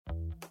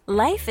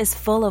Life is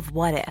full of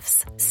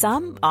what-ifs.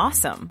 Some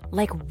awesome,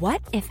 like what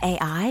if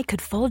AI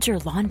could fold your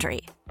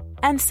laundry?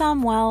 And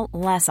some, well,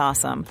 less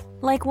awesome,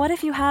 like what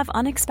if you have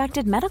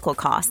unexpected medical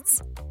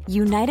costs?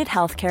 United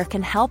Healthcare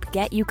can help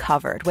get you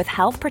covered with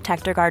Health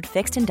Protector Guard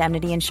fixed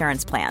indemnity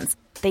insurance plans.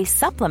 They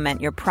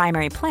supplement your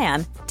primary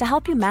plan to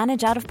help you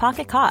manage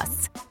out-of-pocket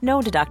costs.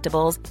 No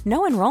deductibles,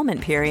 no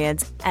enrollment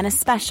periods, and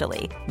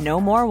especially no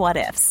more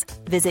what-ifs.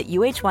 Visit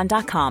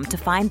uh1.com to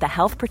find the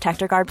Health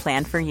Protector Guard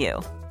plan for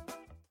you.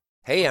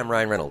 Hey, I'm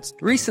Ryan Reynolds.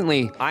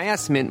 Recently, I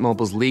asked Mint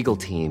Mobile's legal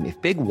team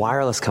if big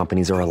wireless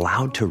companies are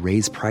allowed to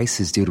raise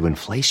prices due to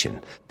inflation.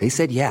 They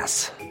said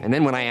yes. And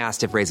then when I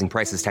asked if raising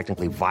prices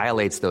technically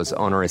violates those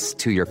onerous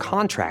two-year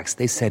contracts,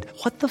 they said,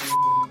 "What the f***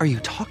 are you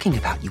talking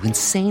about, you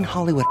insane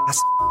Hollywood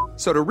ass?"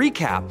 So to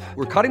recap,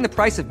 we're cutting the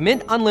price of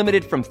Mint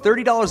Unlimited from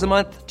 $30 a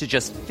month to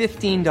just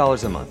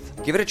 $15 a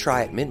month. Give it a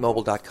try at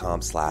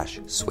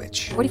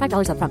mintmobile.com/switch.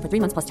 $45 up front for 3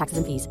 months plus taxes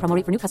and fees. Promo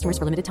rate for new customers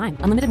for limited time.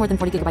 Unlimited more than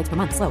 40 gigabytes per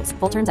month. Slows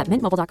full terms at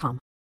mintmobile.com.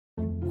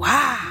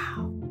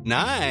 Wow.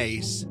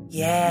 Nice.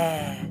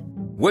 Yeah.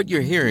 What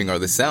you're hearing are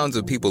the sounds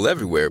of people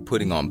everywhere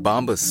putting on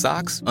Bombas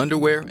socks,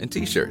 underwear, and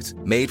T-shirts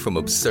made from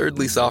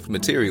absurdly soft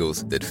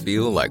materials that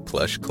feel like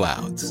plush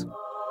clouds.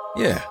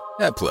 Yeah,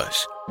 that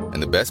plush.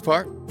 And the best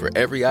part? For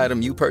every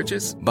item you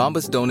purchase,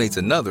 Bombas donates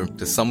another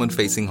to someone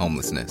facing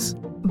homelessness.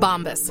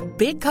 Bombas.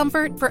 Big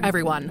comfort for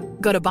everyone.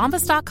 Go to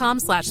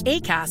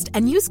bombas.com/ACAST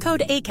and use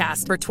code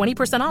ACAST for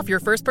 20% off your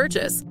first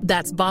purchase.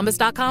 That's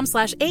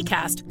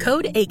bombas.com/ACAST.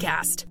 Code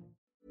ACAST.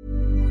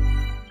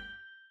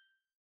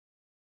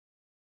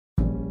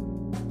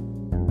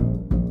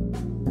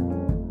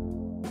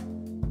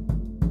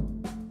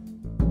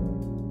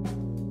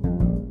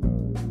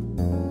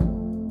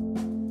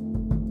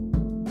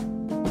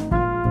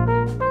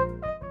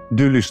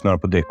 Du lyssnar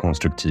på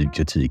Dekonstruktiv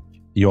kritik.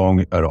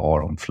 Jag är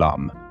Aron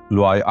Flam.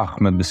 Luai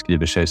Ahmed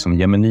beskriver sig som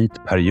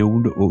jemenit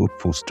period och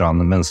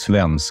uppfostran men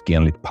svensk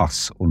enligt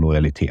pass och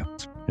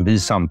lojalitet. Vi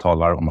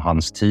samtalar om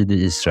hans tid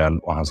i Israel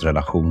och hans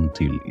relation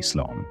till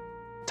islam.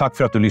 Tack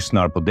för att du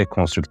lyssnar på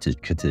Dekonstruktiv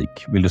kritik.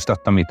 Vill du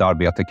stötta mitt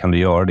arbete kan du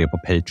göra det på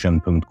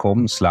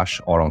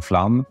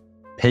patreon.com/aronflam.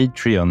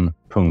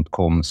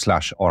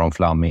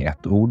 Patreon.com/aronflam i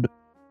ett ord.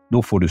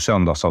 Då får du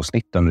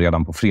söndagsavsnitten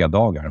redan på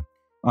fredagar.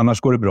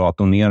 Annars går det bra att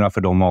donera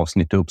för de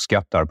avsnitt du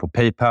uppskattar på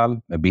PayPal,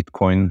 med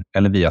Bitcoin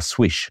eller via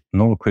Swish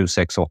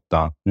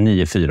 0768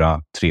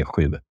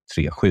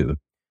 943737.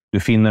 Du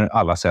finner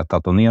alla sätt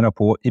att donera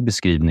på i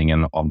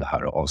beskrivningen av det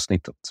här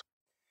avsnittet.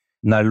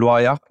 När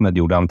Luai Ahmed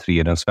gjorde entré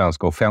i den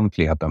svenska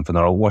offentligheten för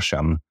några år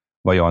sedan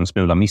var jag en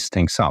smula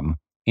misstänksam.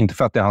 Inte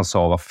för att det han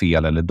sa var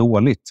fel eller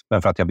dåligt,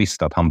 men för att jag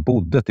visste att han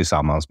bodde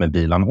tillsammans med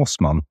Bilan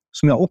Osman,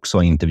 som jag också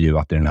har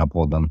intervjuat i den här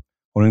podden.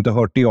 Har du inte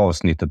hört det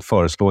avsnittet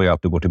föreslår jag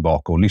att du går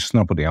tillbaka och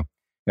lyssnar på det.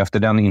 Efter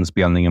den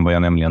inspelningen var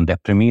jag nämligen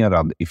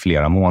deprimerad i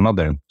flera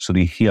månader, så det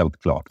är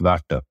helt klart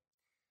värt det.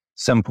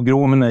 Sen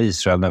pogromerna i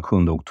Israel den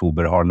 7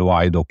 oktober har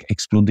Luai dock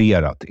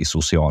exploderat i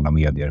sociala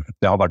medier.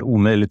 Det har varit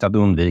omöjligt att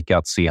undvika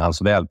att se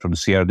hans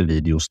välproducerade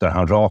videos där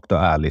han rakt och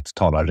ärligt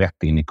talar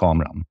rätt in i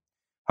kameran.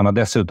 Han har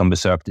dessutom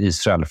besökt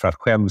Israel för att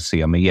själv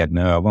se med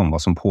egna ögon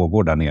vad som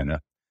pågår där nere.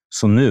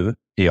 Så nu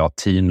är jag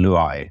Team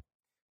Luai.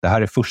 Det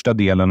här är första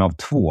delen av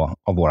 2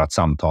 av vårat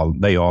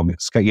samtal där jag,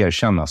 ska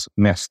erkännas,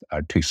 mest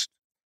är tyst.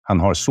 Han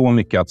har så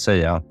mycket att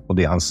säga och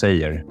det han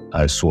säger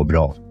är så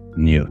bra.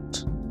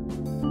 Njut.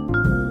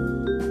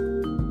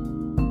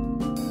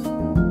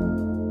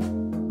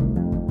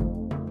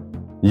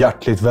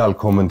 Hjärtligt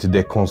välkommen till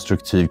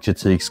Dekonstruktiv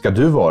kritik ska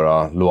du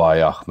vara,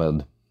 Luai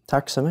Ahmed.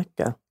 Tack så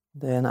mycket.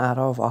 Det är en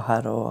ära att vara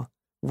här och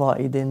vara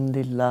i din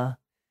lilla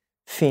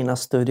fina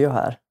studio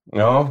här.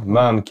 Ja,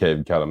 man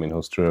cave kallar min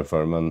hustru det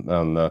för,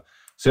 men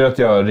ser att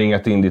jag har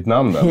ringat in ditt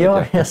namn där?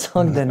 Ja, jag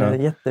såg den. Det är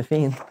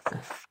jättefint.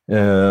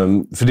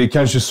 För det är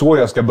kanske så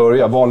jag ska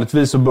börja.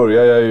 Vanligtvis så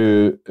börjar jag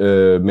ju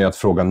med att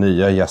fråga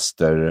nya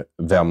gäster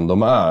vem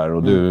de är.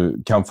 Och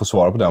du kan få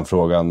svara på den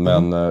frågan.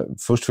 Men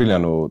först vill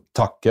jag nog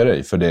tacka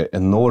dig för det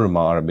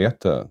enorma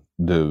arbete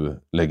du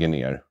lägger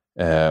ner.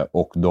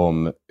 Och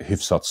de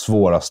hyfsat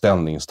svåra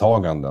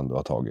ställningstaganden du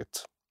har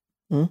tagit.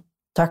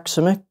 Tack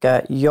så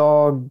mycket.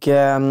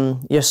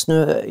 Just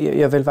nu,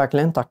 jag vill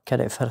verkligen tacka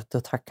dig för att du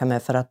tackar mig.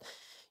 För att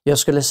jag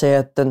skulle säga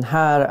att den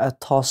här att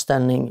ta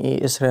ställning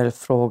i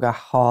Israel-fråga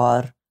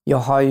jag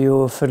har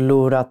ju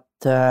förlorat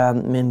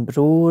min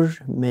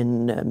bror,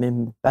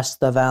 min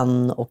bästa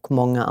vän och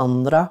många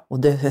andra. Och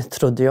det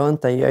trodde jag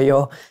inte.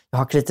 Jag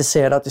har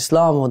kritiserat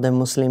islam och den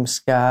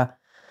muslimska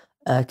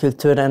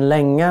kulturen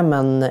länge,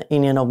 men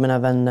ingen av mina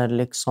vänner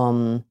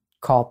liksom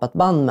kapat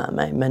band med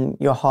mig. Men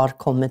jag har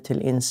kommit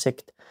till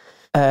insikt,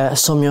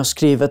 som jag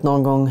skrivit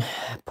någon gång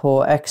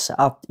på X,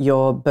 att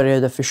jag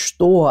började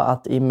förstå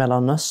att i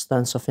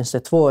Mellanöstern så finns det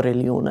 2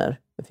 religioner.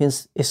 Det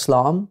finns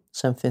islam,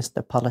 sen finns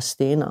det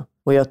Palestina.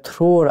 Och jag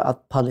tror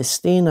att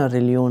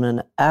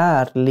Palestina-religionen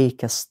är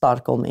lika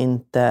stark, om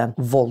inte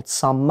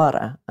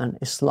våldsammare, än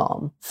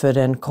islam. För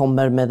den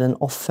kommer med en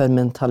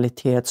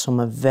offermentalitet som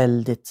är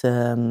väldigt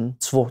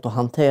svårt att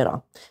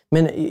hantera.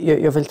 Men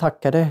jag vill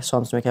tacka dig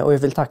så mycket. Och jag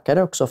vill tacka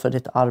dig också för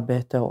ditt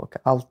arbete och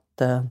allt.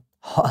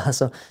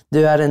 Alltså,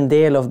 du är en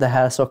del av det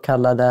här så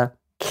kallade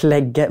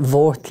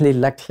vårt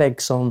lilla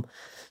klägg som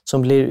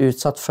blir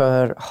utsatt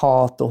för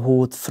hat och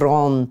hot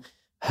från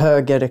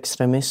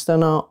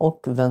högerextremisterna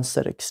och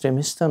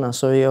vänsterextremisterna.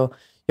 Så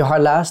jag har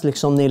läst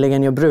liksom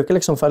nyligen, jag brukar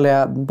liksom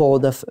följa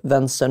både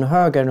vänstern och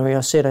högern, och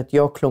jag ser att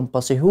jag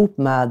klumpas ihop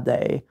med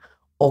dig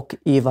och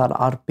Ivar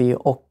Arpi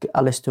och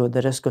Alice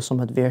Teodorescu som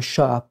att vi är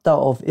köpta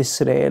av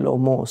Israel och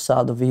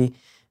Mossad, och vi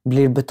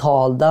blir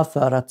betalda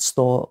för att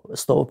stå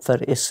upp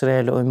för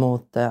Israel och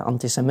emot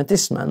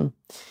antisemitismen.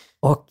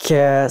 Och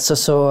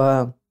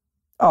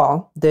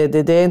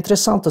det är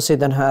intressant att se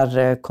den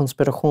här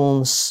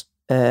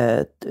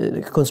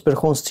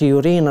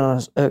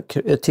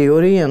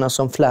konspirationsteorierna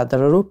som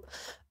flädrar upp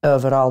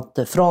överallt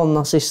från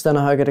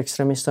nazisterna,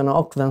 högerextremisterna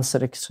och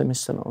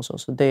vänsterextremisterna. Och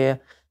så det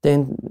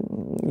är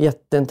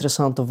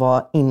jätteintressant att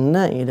vara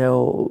inne i det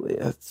och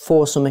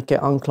få så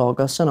mycket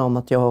anklagelser om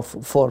att jag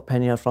får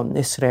pengar från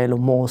Israel och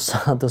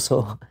Mossad och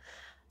så.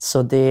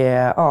 Så det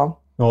är, ja.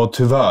 Ja,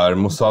 tyvärr.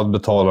 Mossad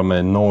betalar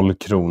mig 0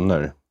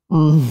 kronor.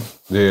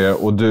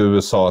 Och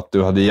du sa att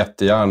du hade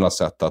jättegärna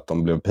sett att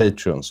de blev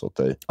Patreons åt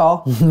dig.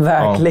 Ja,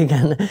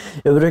 verkligen. Ja.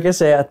 Jag brukar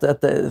säga att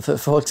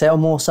folk säger att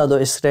Mossad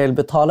och Israel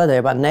betalar det.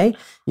 Jag bara, nej,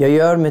 jag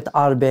gör mitt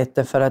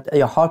arbete för att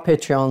jag har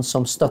Patreons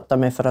som stöttar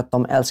mig för att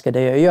de älskar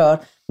det jag gör.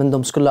 Men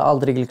de skulle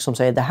aldrig liksom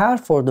säga, det här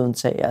får du inte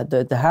säga,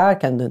 det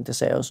här kan du inte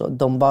säga. Och så.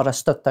 De bara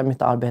stöttar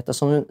mitt arbete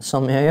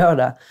som jag gör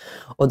det.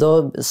 Och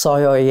då sa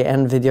jag i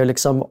en video,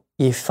 liksom,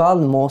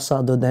 ifall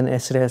Mossad och den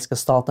israeliska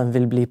staten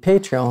vill bli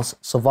Patreons,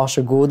 så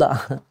varsågoda.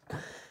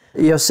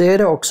 Jag ser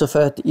det också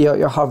för att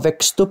jag har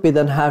växt upp i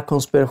den här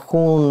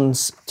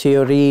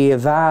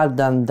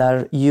konspirationsteorivärlden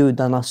där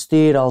judarna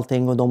styr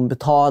allting och de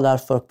betalar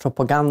för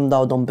propaganda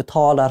och de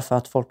betalar för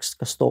att folk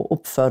ska stå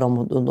upp för dem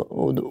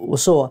och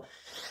så.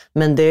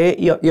 Men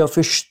jag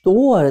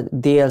förstår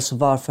dels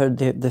varför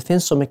det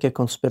finns så mycket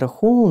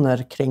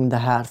konspirationer kring det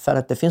här, för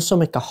att det finns så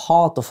mycket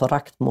hat och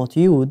förakt mot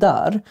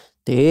judar.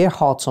 Det är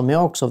hat som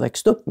jag också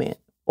växt upp med.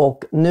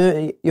 Och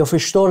nu, jag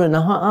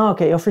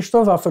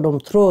förstår varför de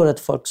tror att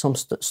folk som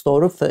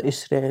står upp för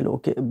Israel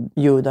och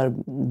judar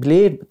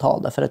blir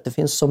betalda. För att det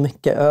finns så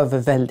mycket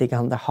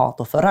överväldigande hat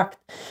och förakt.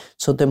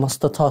 Så det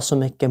måste ta så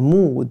mycket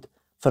mod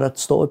för att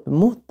stå upp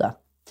emot det.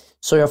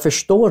 Så jag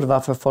förstår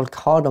varför folk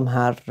har de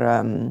här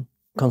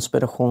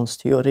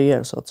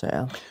konspirationsteorier, så att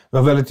säga. Det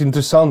var väldigt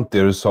intressant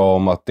det du sa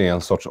om att det är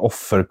en sorts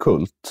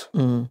offerkult.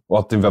 Och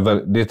att det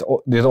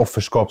är ett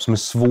offerskap som är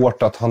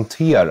svårt att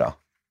hantera.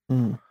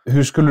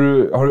 Hur skulle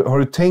du, har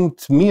du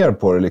tänkt mer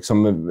på det?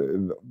 Liksom,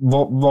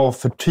 vad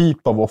för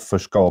typ av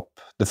offerskap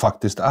det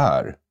faktiskt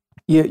är?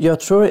 Jag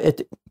tror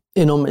att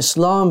inom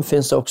islam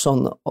finns det också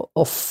en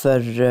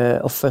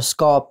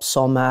offerskap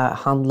som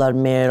handlar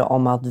mer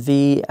om att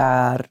vi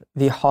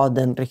har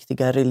den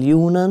riktiga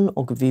religionen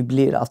och vi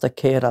blir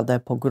attackerade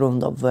på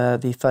grund av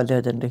att vi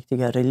följer den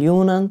riktiga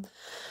religionen.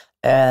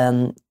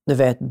 Du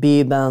vet,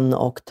 Bibeln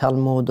och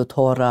Talmud och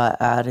Tora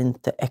är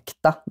inte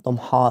äkta.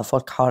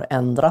 Folk har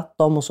ändrat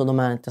dem och så de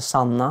är inte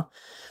sanna.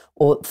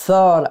 Och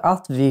för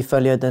att vi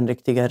följer den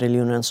riktiga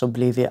religionen så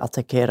blir vi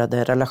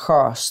attackerade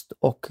religiöst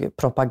och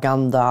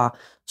propaganda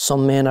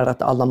som menar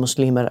att alla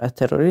muslimer är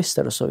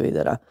terrorister och så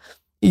vidare.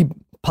 I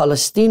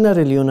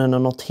Palestina-religionen är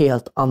något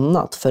helt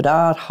annat, för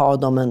där har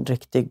de en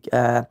riktig...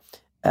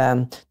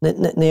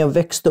 när jag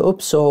växte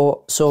upp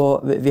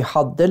så vi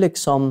hade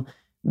liksom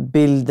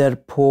bilder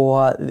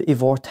i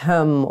vårt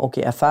hem och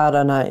i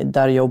affärerna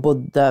där jag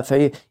bodde.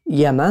 För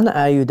Jemen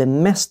är ju det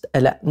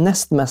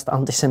näst mest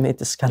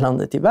antisemitiska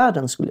landet i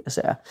världen, skulle jag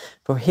säga.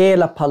 För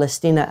hela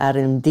Palestina är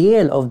en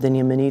del av den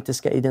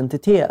jemenitiska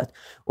identitet.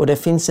 Och det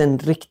finns en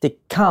riktig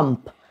kamp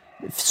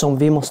som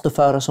vi måste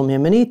föra som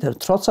jemeniter.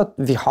 Trots att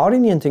vi har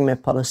ingenting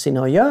med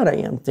Palestina att göra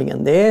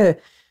egentligen. Det är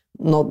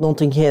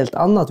någonting helt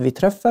annat. Vi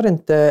träffar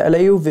inte,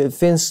 det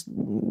finns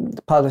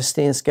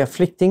palestinska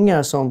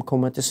flyktingar som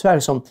kommer till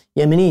Sverige som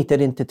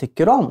jemeniter inte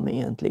tycker om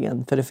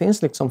egentligen. För det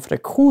finns liksom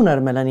friktioner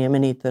mellan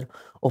jemeniter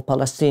och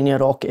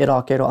palestinier och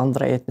iraker och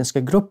andra etniska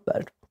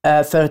grupper.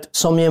 För att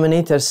som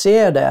jemeniter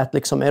ser det att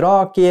liksom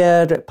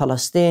irakier,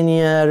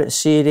 palestinier,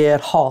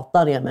 syrier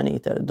hatar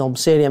jemeniter. De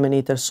ser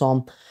jemeniter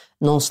som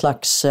någon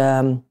slags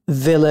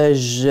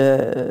village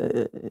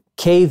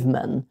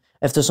cavemen.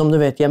 Eftersom du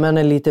vet, Jemen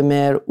är lite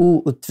mer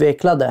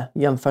outvecklade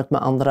jämfört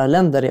med andra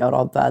länder i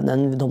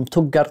arabvärlden. De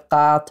tuggar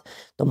qat,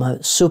 de är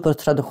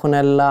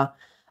supertraditionella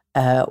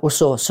och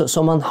så.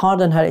 Så man har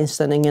den här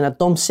inställningen att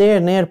de ser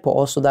ner på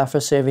oss och därför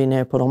ser vi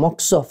ner på dem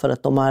också, för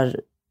att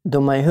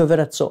de är i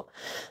huvudet så.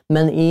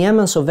 Men i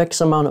Jemen så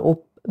växer man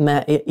upp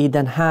i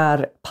den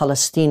här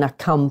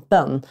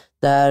Palestina-kampen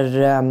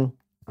där...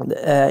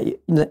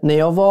 när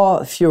jag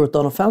var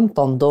 14 och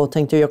 15 då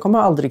tänkte jag kommer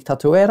aldrig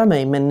tatuera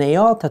mig, men när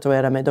jag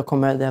tatuerar mig då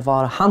kommer det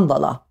vara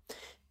handala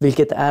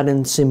vilket är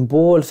en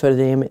symbol för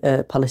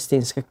den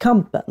palestinska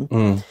kampen.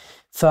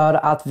 För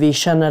att vi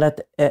känner att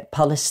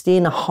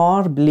Palestina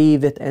har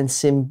blivit en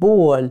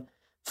symbol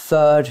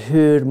för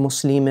hur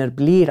muslimer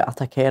blir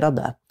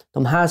attackerade.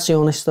 De här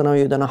sionisterna och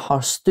judarna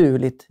har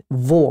stulit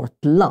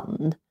vårt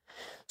land.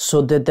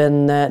 Så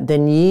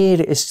den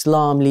ger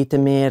islam lite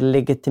mer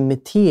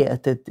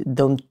legitimitet.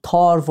 De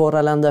tar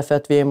våra länder för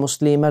att vi är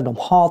muslimer. De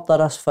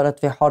hatar oss för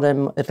att vi har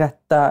den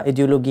rätta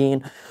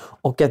ideologin.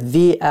 Och att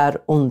vi är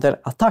under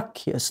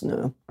attack just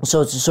nu.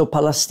 Så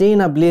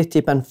Palestina blir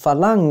typ en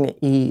falang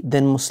i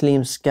den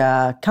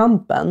muslimska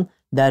kampen.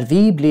 Där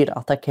vi blir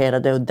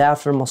attackerade och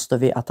därför måste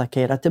vi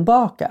attackera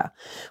tillbaka.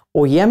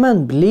 Och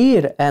Jemen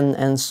blir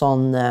en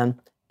sån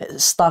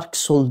stark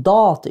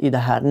soldat i det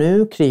här.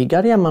 Nu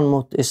krigar Jemen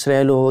mot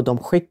Israel och de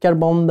skickar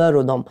bomber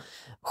och de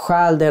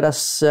stjäl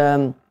deras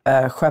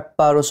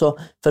skeppar och så.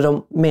 För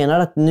de menar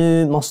att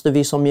nu måste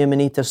vi som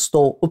jemeniter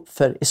stå upp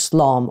för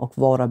islam och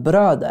våra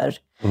bröder.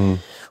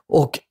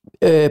 Och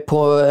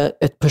på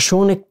ett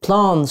personligt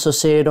plan så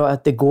säger jag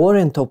att det går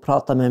inte att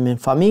prata med min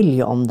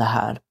familj om det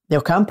här.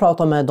 Jag kan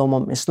prata med dem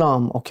om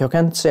islam och jag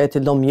kan säga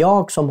till dem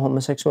jag som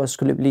homosexuell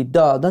skulle bli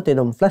dödad i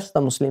de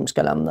flesta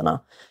muslimska länderna.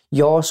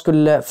 Jag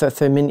skulle,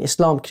 för min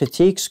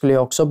islamkritik skulle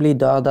jag också bli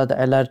dödad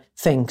eller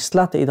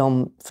fängslad i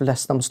de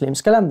flesta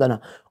muslimska länderna.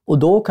 Och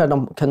då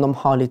kan de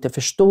ha lite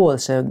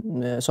förståelse.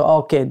 Så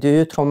okej,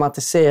 du är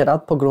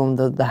traumatiserad på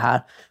grund av det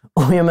här.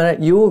 Och jag menar,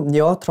 jo,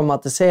 jag är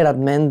traumatiserad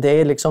men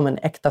det är liksom en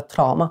äkta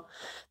trauma.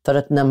 För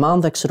att när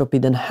man växer upp i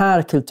den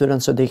här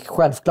kulturen så är det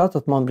självklart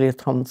att man blir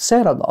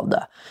traumatiserad av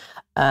det.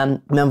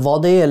 Men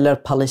vad det gäller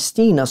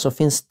Palestina så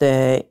finns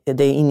det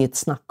är inget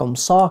snack om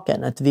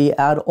saken. Att vi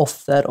är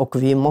offer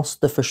och vi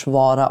måste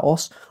försvara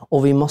oss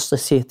och vi måste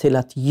se till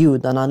att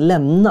judarna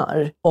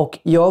lämnar. Och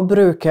jag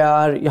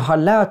har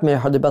lärt mig,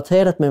 jag har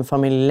debatterat med min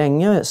familj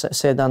länge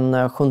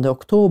sedan 7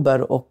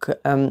 oktober och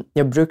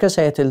jag brukar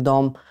säga till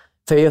dem,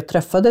 för jag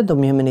träffade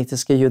de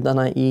jemenitiska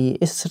judarna i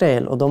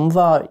Israel och de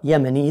var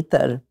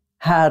jemeniter.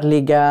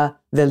 Härliga,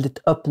 väldigt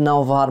öppna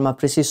och varma,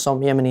 precis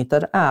som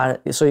jemeniter är.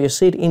 Så jag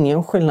ser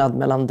ingen skillnad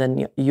mellan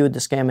den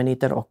judiska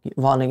jemeniter och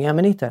vanliga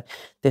jemeniter.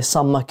 Det är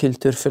samma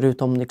kultur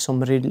förutom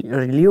liksom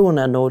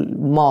religionen och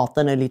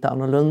maten är lite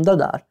annorlunda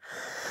där.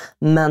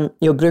 Men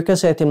jag brukar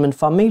säga till min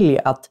familj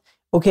att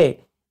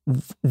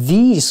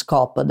vi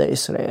skapade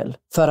Israel.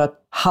 För att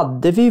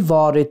hade vi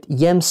varit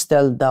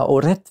jämställda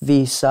och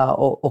rättvisa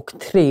och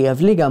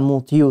trevliga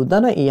mot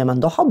judarna i Jemen,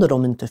 då hade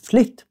de inte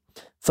flytt.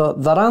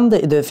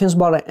 För det finns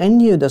bara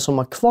en jude som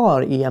är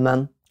kvar i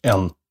Jemen.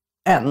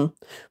 En.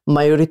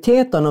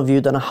 Majoriteten av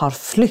judarna har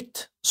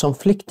flytt som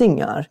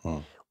flyktingar.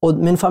 Och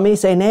min familj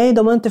säger nej,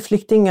 de är inte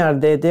flyktingar.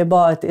 Det är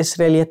bara att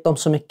Israel gett dem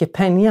så mycket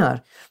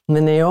pengar.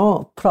 Men när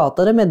jag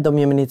pratade med de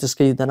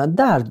jemenitiska judarna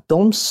där,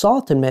 de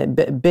sa till mig,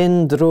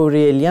 Ben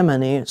Drori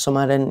el-Yemeni, som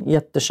är en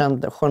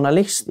jättekänd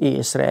journalist i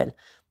Israel,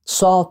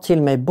 sa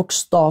till mig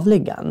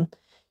bokstavligen,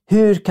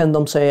 hur kan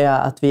de säga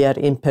att vi är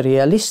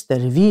imperialister?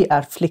 Vi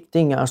är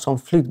flyktingar som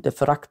flydde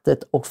föraktet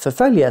och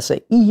förföljelse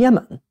i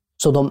Jemen.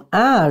 Så de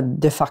är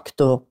de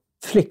facto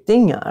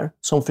flyktingar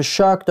som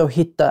försökte att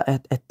hitta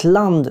ett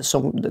land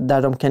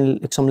där de kan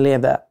liksom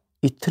leva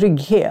i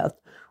trygghet.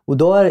 Och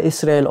då är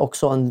Israel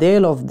också en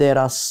del av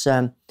deras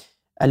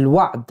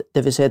al-Wa'd,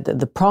 det vill säga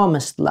the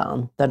promised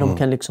land, där de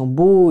kan liksom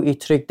bo i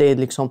trygghet,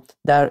 liksom,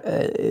 där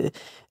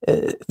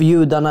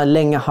judarna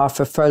länge har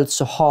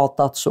förföljts och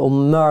hatats och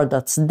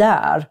mördats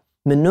där.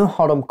 Men nu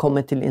har de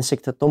kommit till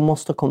insikt att de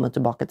måste komma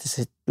tillbaka till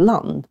sitt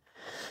land.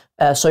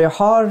 Så jag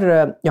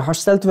har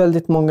ställt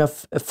väldigt många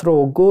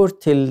frågor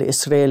till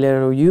israelier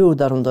och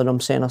judar under de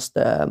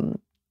senaste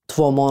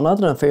 2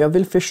 månaderna, för jag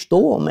vill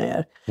förstå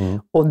mer.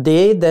 Och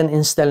det är den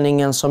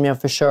inställningen som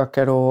jag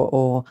försöker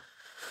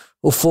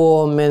att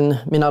få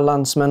mina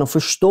landsmän att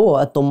förstå,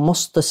 att de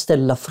måste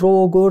ställa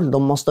frågor,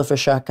 de måste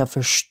försöka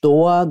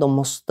förstå, de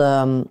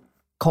måste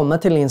komma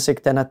till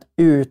insikten att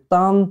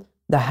utan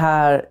det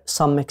här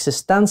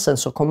samexistensen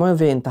så kommer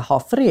vi inte ha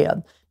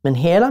fred. Men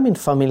hela min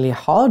familj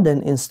har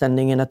den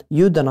inställningen att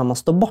judarna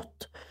måste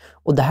bort.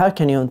 Och det här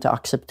kan jag inte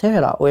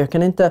acceptera. Och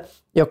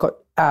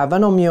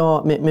även om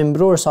min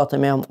bror sa till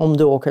mig, om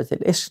du åker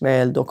till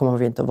Israel då kommer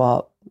vi inte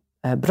vara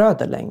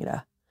bröder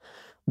längre.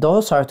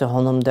 Då sa jag till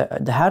honom,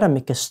 det här är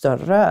mycket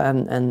större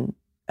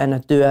än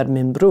att du är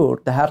min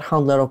bror. Det här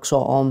handlar också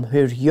om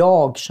hur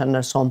jag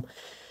känner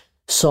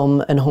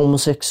som en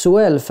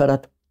homosexuell, för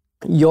att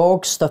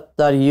jag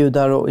stöttar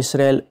judar och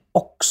Israel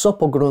också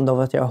på grund av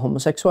att jag är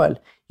homosexuell.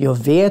 Jag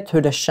vet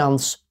hur det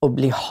känns att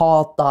bli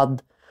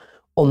hatad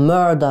och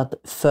mördad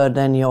för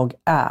den jag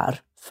är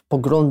på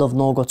grund av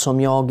något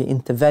som jag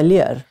inte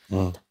väljer.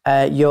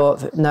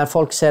 När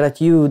folk säger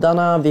att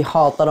judarna, vi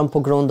hatar dem på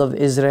grund av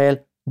Israel,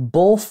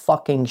 bull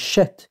fucking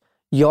shit.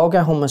 Jag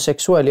är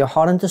homosexuell,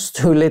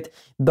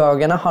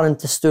 bögarna har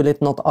inte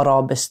stulit något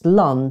arabiskt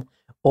land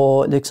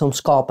och liksom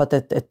skapat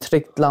ett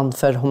tryggt land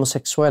för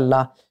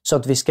homosexuella så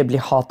att vi ska bli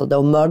hatade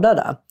och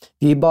mördade.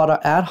 Vi bara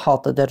är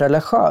hatade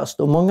religiöst.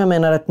 Och många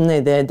menar att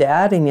nej, det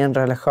är ingen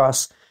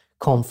religiös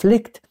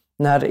konflikt.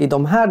 när i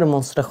de här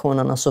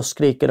demonstrationerna så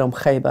skriker de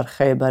Khaybar,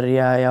 Khaybar,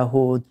 ya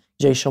Yahud,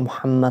 Jaish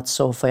Muhammad,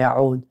 Sofa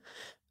Yaud.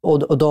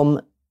 Och de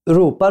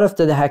ropar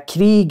efter det här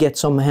kriget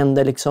som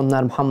hände liksom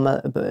när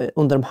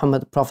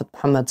under profet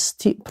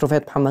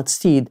Muhammeds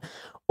tid.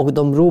 Och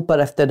de ropar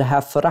efter det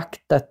här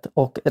föraktet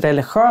och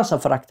religiösa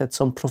föraktet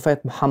som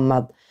profet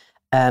Muhammed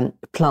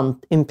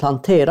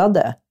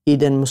implanterade i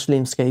den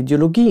muslimska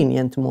ideologin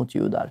gentemot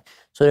judar.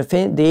 Så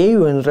det är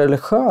ju en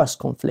religiös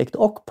konflikt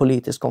och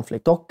politisk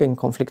konflikt och en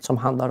konflikt som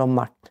handlar om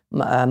mark.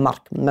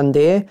 Men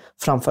det är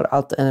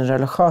framförallt en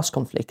religiös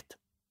konflikt.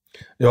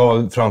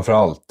 Ja,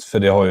 framförallt. För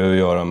det har ju att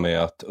göra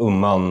med att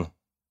umman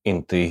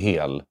inte är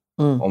hel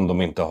om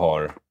de inte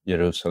har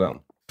Jerusalem.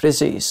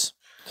 Precis.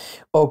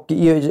 Och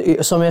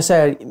som jag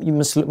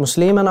säger,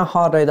 muslimerna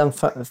har redan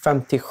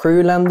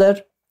 57 länder.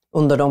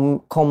 Under de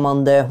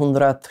kommande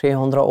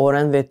 100-300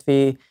 åren vet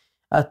vi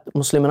att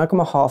muslimerna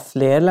kommer ha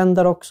fler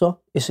länder också.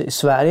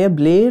 Sverige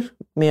blir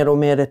mer och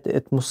mer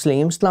ett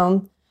muslimskt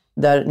land.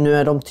 Där nu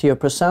är de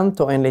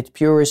 10% och enligt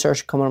Pew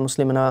Research kommer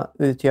muslimerna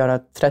utgöra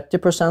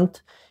 30%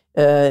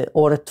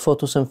 året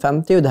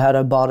 2050. Och det här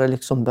är bara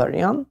liksom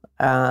början.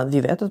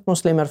 Vi vet att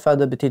muslimer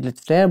föder betydligt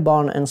fler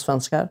barn än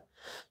svenskar.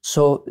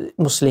 Så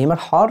muslimer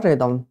har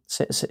redan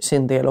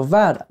sin del av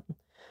världen.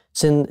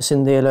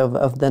 Sin del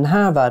av den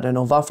här världen.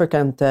 Och varför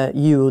kan inte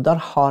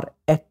judar ha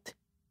ett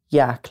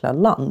jäkla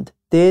land?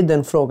 Det är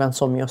den frågan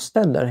som jag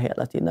ställer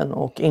hela tiden.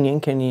 Och ingen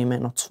kan ge mig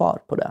något svar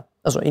på det.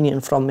 Alltså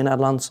ingen från mina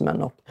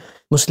landsmän och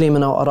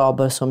muslimerna och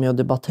araber som jag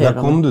debatterar.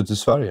 När kom du till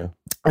Sverige?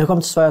 Jag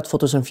kom till Sverige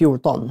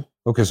 2014.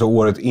 Okej, så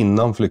året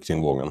innan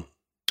flyktingvågen?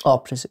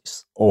 Ja,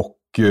 precis. Och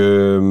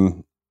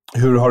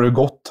hur har det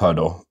gått här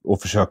då?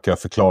 Och försöka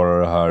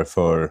förklara det här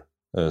för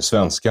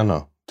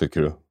svenskarna,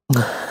 tycker du?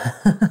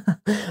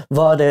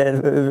 Vad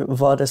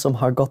är det som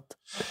har gått?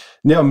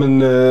 Ja, men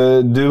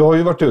du har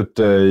ju varit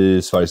ute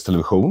i Sveriges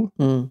Television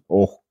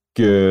och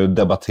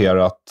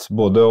debatterat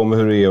både om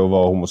hur det är att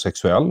vara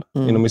homosexuell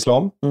inom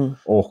islam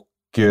och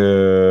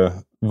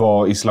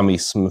vad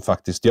islamism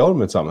faktiskt gör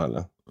med ett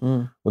samhälle.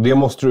 Och det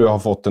måste du ha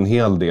fått en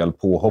hel del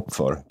påhopp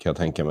för, kan jag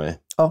tänka mig.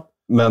 Ja.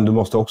 Men du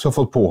måste också ha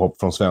fått påhopp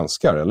från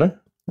svenskar, eller?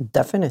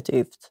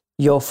 Definitivt.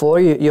 Jag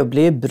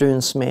blir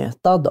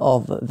brunsmetad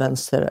av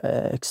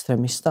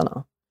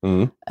vänsterextremisterna.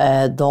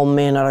 De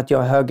menar att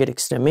jag är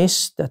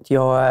högerextremist, att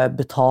jag är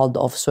betald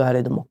av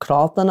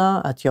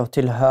Sverigedemokraterna, att jag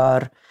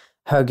tillhör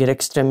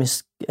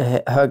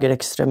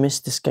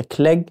högerextremistiska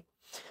klägg.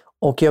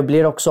 Och jag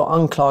blir också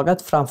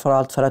anklagad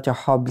framförallt för att jag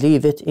har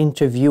blivit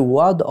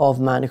intervjuad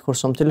av människor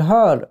som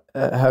tillhör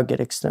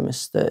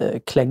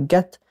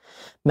högerextremistklägget.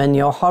 Men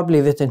jag har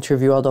blivit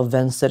intervjuad av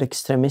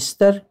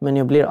vänsterextremister, men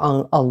jag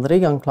blir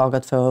aldrig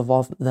anklagad för att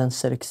vara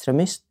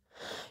vänsterextremist.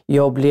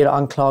 Jag blir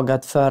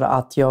anklagad för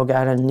att jag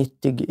är en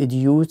nyttig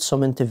idiot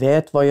som inte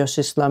vet vad jag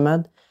sysslar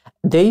med.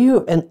 Det är ju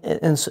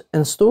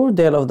en stor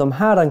del av de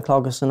här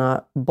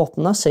anklagelserna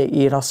bottnar sig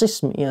i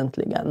rasism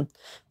egentligen.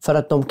 För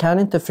att de kan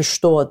inte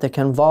förstå att det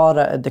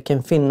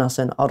kan finnas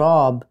en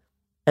arab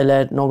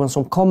eller någon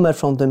som kommer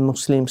från den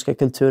muslimska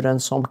kulturen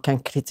som kan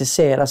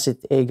kritisera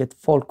sitt eget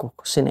folk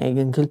och sin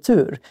egen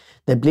kultur.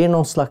 Det blir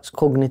någon slags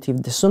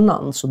kognitiv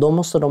dissonans och då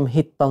måste de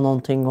hitta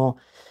någonting och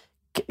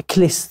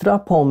klistra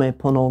på mig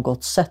på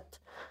något sätt.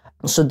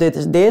 Så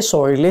det är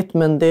sorgligt,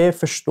 men det är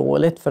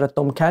förståeligt för att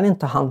de kan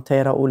inte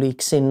hantera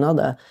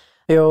oliksinnade.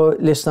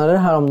 Jag lyssnade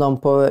häromdagen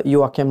på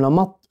Joakim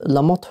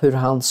Lamotte hur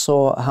han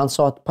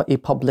sa att i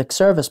public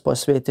service på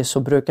SVT så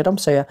brukar de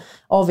säga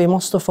att vi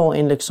måste få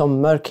in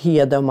liksom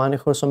mörkhyade och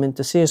människor som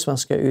inte ser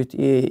svenska ut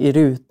i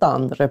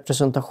rutan,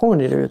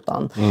 representation i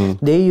rutan.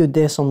 Det är ju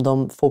det som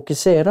de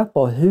fokuserar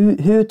på,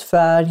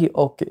 hudfärg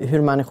och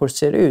hur människor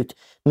ser ut,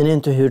 men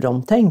inte hur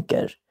de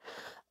tänker.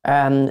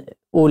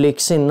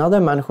 Oliksinnade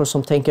människor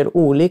som tänker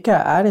olika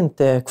är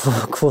inte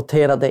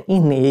kvoterade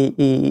in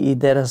i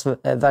deras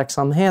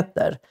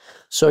verksamheter.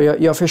 Så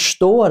jag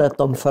förstår att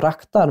de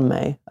föraktar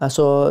mig.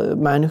 Alltså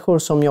människor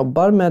som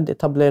jobbar med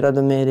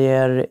etablerade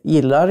medier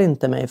gillar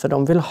inte mig. För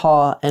de vill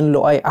ha en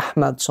Luai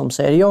Ahmed som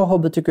säger jag är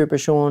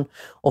hbtq-person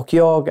och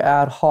jag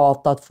är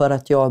hatad för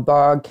att jag är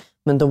bög.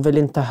 Men de vill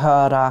inte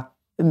höra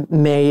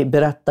mig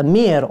berätta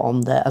mer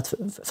om det. Att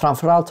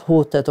framförallt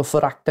hotet och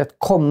föraktet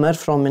kommer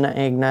från mina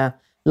egna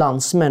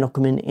landsmän och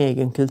min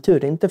egen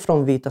kultur, inte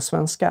från vita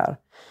svenskar.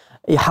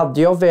 Hade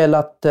det jag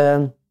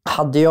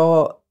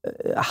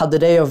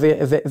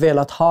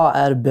velat ha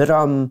är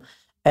beröm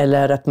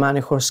eller att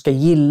människor ska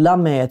gilla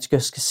mig, att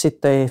jag ska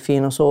sitta i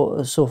fin och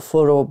så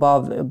för att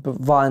bara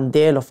vara en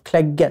del av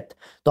klägget.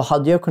 Då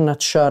hade jag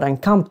kunnat köra en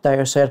kamp där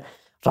jag säger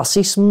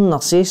rasism,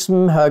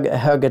 nazism,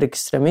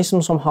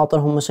 högerextremism som hatar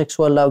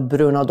homosexuella och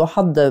bruna. Då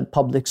hade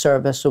public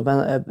service och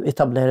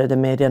etablerade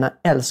medierna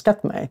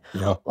älskat mig.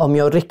 Ja. Om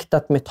jag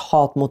riktat mitt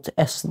hat mot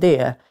SD,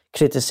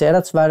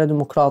 kritiserat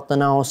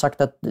Sverigedemokraterna och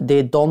sagt att det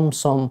är de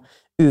som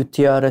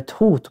utgör ett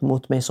hot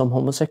mot mig som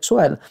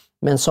homosexuell.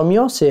 Men som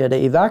jag ser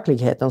det i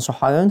verkligheten så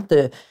har jag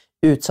inte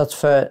utsatts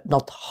för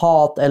något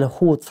hat eller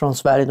hot från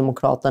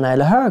Sverigedemokraterna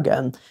eller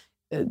högern.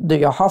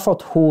 Jag har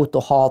fått hot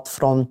och hat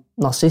från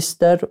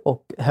nazister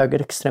och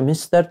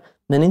högerextremister,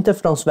 men inte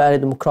från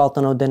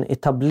Sverigedemokraterna och den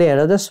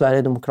etablerade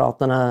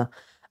Sverigedemokraterna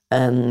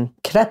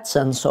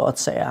kretsen så att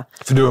säga.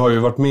 För du har ju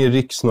varit med i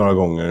Riks några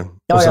gånger.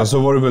 Ja, och sen så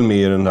var du väl med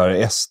i den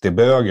där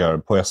SD-bögar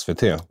på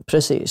SVT.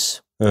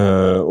 Precis.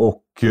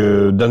 Och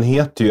den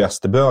heter ju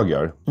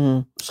SD-bögar.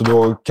 Så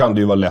då kan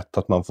det ju vara lätt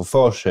att man får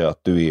för sig att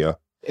du är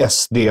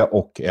SD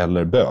och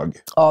eller bög.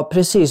 Ja,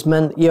 precis.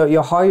 Men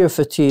jag har ju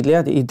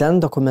förtydligat i den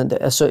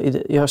dokumentären. Alltså,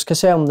 jag ska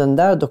säga om den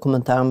där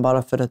dokumentären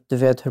bara för att du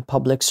vet hur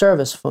public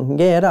service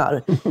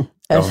fungerar.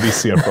 Ja,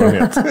 viss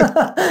erfarenhet.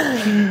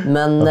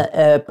 Men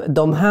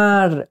de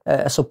här,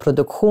 alltså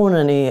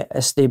produktionen i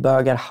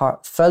SD-bögar,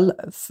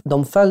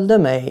 de följde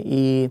mig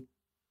i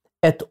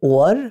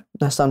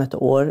nästan ett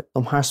år.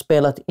 De har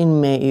spelat in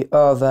mig i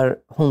över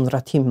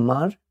 100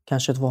 timmar.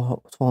 Kanske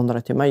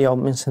 200 timmar, jag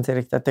minns inte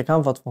riktigt, det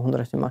kan vara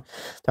 200 timmar.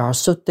 Jag har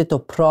suttit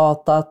och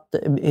pratat,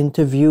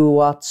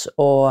 intervjuats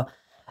och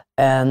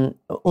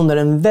under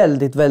en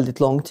väldigt, väldigt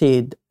lång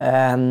tid.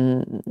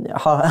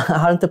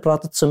 Har inte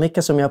pratat så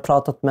mycket som jag har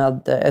pratat med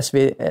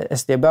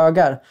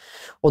SD-bögar.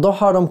 Och då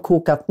har de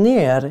kokat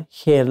ner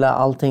hela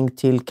allting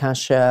till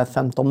kanske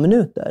 15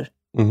 minuter.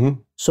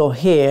 Så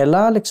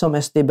hela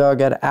liksom,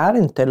 SD-bögar är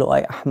inte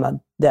Luai Ahmed.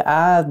 Det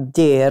är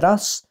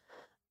deras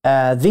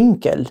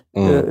vinkel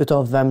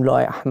utav vem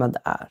Luai Ahmed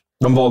är.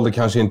 De valde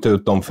kanske inte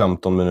ut de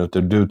 15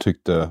 minuter du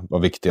tyckte var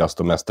viktigast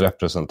och mest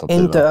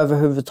representativa? Inte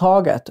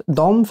överhuvudtaget.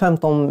 De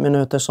 15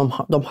 minuter som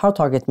de har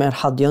tagit med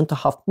hade jag inte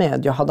haft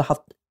med. Jag hade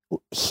haft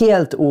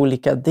helt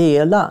olika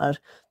delar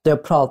där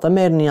jag pratade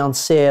mer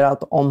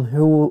nyanserat om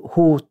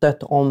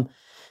hotet, om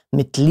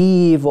mitt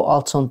liv och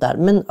allt sånt där.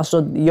 Men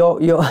alltså,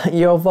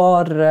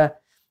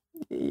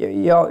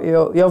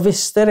 jag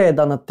visste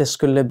redan att det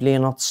skulle bli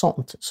något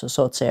sånt,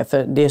 så att säga.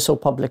 För det är så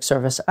public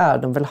service är.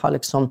 De vill ha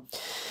liksom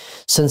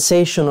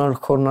sensational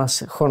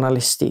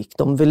journalistik.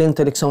 De vill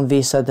inte liksom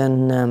visa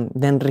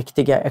den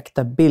riktiga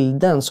äkta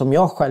bilden som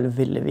jag själv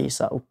ville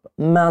visa upp.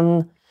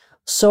 Men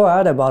så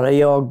är det bara.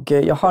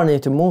 Jag har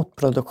inte emot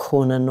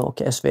produktionen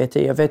och SVT.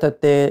 Jag vet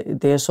att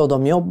det är så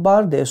de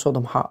jobbar. Det är så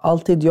de har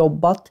alltid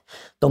jobbat.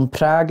 De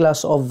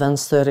präglas av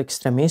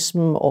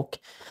vänsterextremism och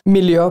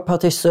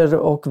miljöpartister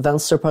och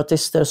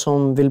vänsterpartister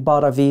som vill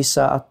bara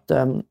visa att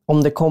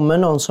om det kommer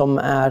någon som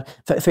är...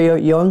 För jag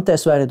är inte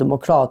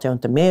Sverigedemokrat, jag är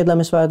inte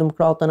medlem i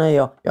Sverigedemokraterna,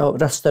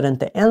 jag röstar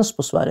inte ens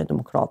på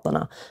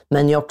Sverigedemokraterna.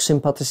 Men jag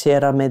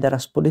sympatiserar med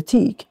deras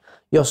politik.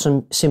 Jag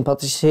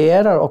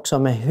sympatiserar också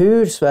med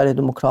hur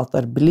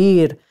Sverigedemokrater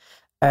blir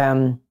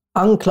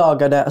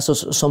anklagade, alltså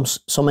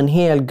som en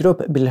hel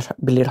grupp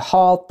blir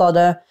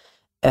hatade,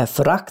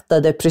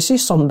 föraktade,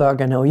 precis som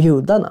bögarna och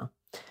judarna.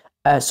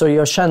 Så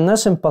jag känner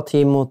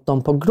sympati mot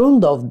dem på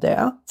grund av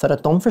det. För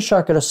att de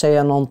försöker att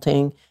säga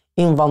någonting.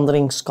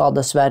 Invandring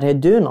skadar Sverige.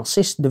 Du är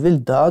nazist. Du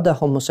vill döda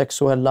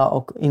homosexuella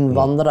och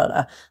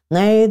invandrare.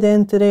 Nej, det är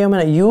inte det jag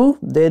menar. Jo,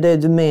 det är det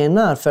du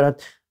menar. För att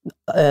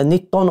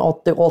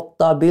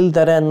 1988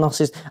 bilder en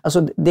nazist.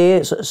 Alltså det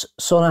är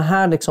sådana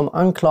här liksom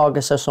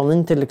anklagelser som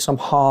inte liksom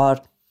har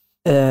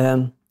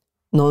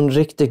någon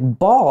riktig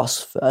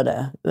bas för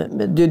det.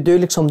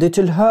 Du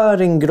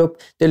tillhör en grupp.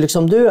 Det är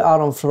liksom du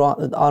Aron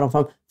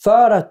från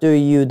för att du är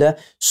jude,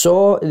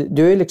 så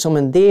du är liksom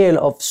en del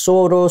av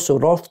Soros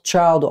och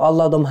Rothschild och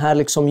alla de här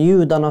liksom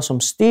judarna som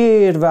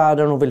styr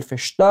världen och vill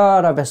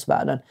förstöra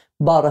västvärlden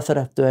bara för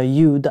att du är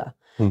jude.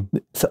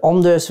 För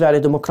om du är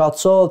Sverigedemokrat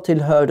så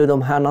tillhör du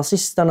de här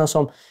nazisterna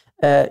som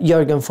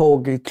Jörgen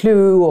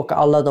Fågelklö och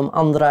alla de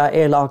andra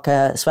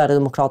elaka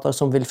Sverigedemokrater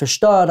som vill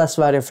förstöra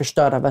Sverige och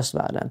förstöra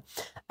västvärlden.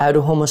 Är du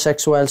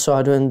homosexuell så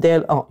är du en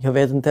del... jag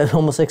vet inte,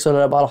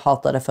 homosexuella är bara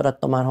hatade för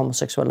att de är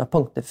homosexuella,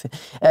 punkt.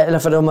 Eller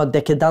för att de är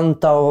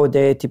dekadenta och det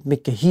är typ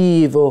mycket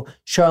hiv och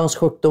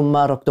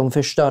könssjukdomar och de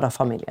förstör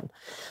familjen.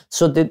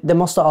 Så det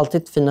måste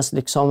alltid finnas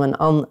liksom en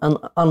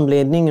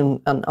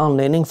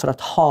anledning för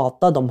att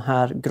hata de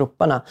här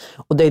grupperna.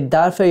 Och det är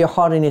därför jag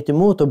har inget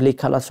emot att bli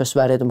kallad för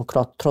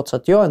Sverigedemokrat trots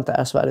att jag inte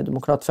är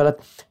Sverigedemokrat. För att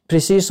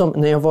precis som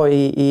när jag var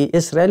i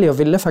Israel, jag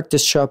ville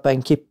faktiskt köpa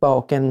en kippa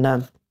och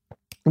en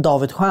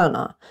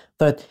Davidstjärna.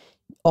 För att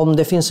om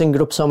det finns en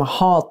grupp som är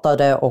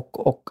hatade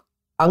och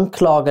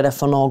anklagade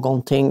för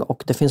någonting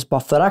och det finns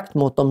bara förakt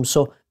mot dem,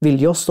 så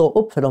vill jag stå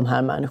upp för de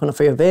här människorna.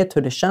 För jag vet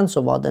hur det känns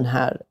att vara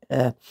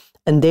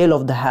en del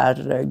av den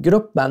här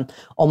gruppen.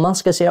 Om man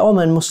ska säga,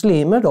 men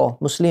muslimer då?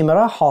 Muslimer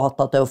har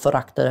hatade och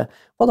föraktade.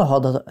 Vadå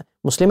hatade?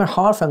 Muslimer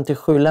har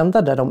 57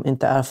 länder där de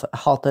inte är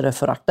hatade och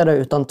föraktade,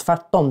 utan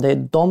tvärtom. Det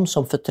är de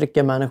som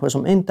förtrycker människor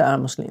som inte är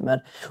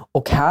muslimer.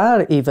 Och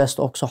här i väst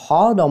också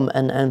har de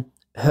en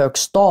hög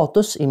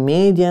status i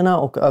medierna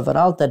och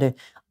överallt där det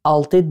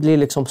alltid blir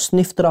liksom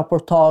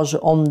snyftreportage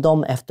om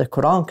dem efter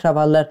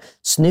korankravaller,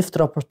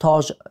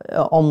 snyftreportage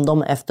om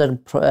dem efter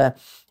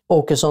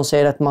Åkesson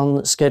säger att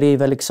man ska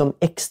riva liksom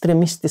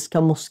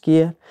extremistiska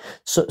moskéer.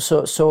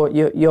 Så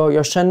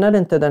jag känner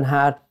inte den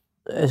här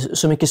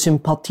så mycket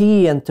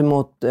sympati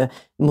gentemot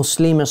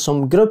muslimer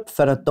som grupp,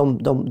 för att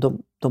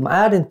de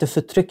är inte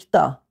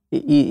förtryckta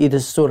i det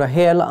stora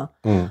hela.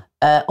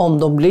 Om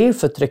de blir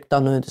förtryckta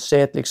nu,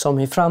 så att liksom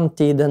i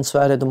framtiden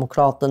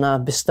Sverigedemokraterna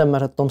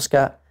bestämmer att de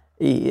ska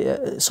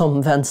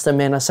som vänster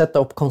menar, sätta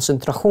upp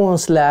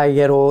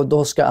koncentrationsläger och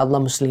då ska alla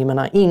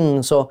muslimerna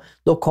in. Så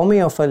då kommer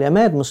jag följa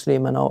med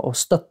muslimerna och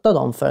stötta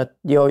dem, för att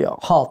jag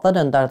hatar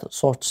den där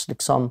sorts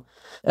liksom,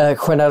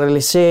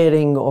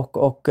 generalisering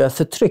och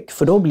förtryck,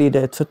 för då blir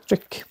det ett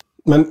förtryck.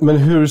 Men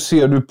hur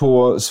ser du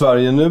på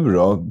Sverige nu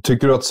då?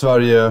 Tycker du att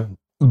Sverige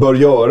bör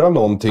göra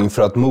någonting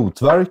för att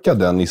motverka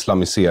den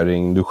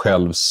islamisering du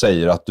själv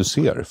säger att du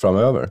ser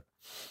framöver?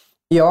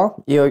 Ja,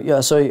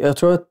 jag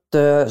tror att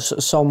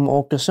som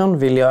Åkesson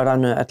vill göra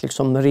nu, att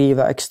liksom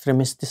riva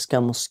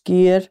extremistiska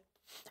moskéer.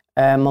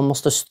 Man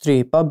måste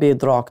strypa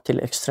bidrag till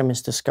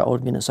extremistiska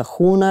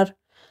organisationer.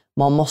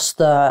 Man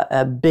måste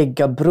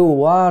bygga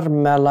broar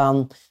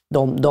mellan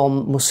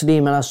de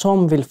muslimerna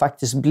som vill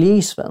faktiskt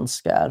bli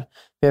svenskar.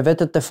 Jag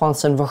vet att det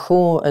fanns en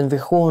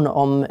vision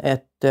om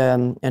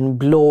en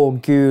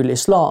blå-gul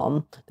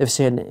islam. Det vill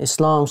säga en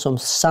islam som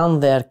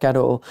samverkar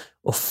och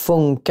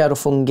funkar och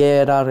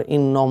fungerar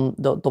inom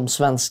de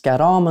svenska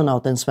ramarna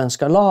och den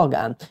svenska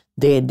lagen.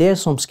 Det är det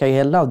som ska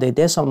gälla och det är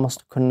det som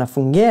måste kunna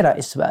fungera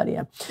i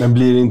Sverige. Men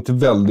blir det inte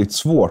väldigt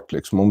svårt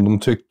liksom, om de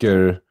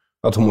tycker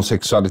att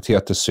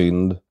homosexualitet är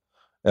synd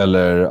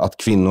eller att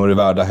kvinnor är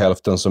värda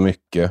hälften så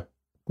mycket?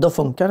 Då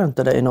funkar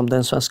inte det inom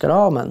den svenska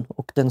ramen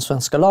och den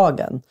svenska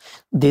lagen.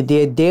 Det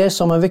är det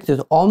som är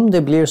viktigt. Om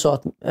det blir så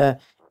att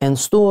en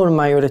stor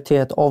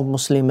majoritet av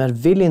muslimer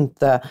vill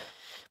inte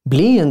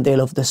bli en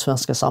del av det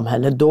svenska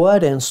samhället, då är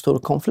det en stor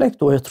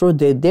konflikt. Och jag tror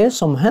det är det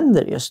som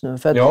händer just nu.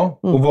 För att, ja,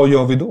 och vad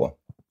gör vi då?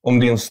 Om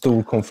det är en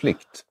stor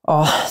konflikt?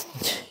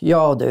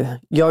 Jag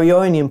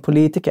är ingen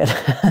politiker.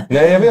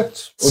 Nej, jag vet.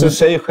 Och du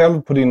säger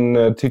själv på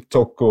din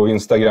TikTok och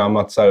Instagram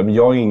att så här,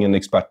 jag är ingen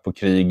expert på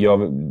krig.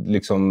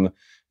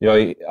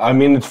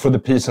 I'm in it for the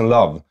peace and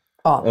love.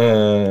 Ja.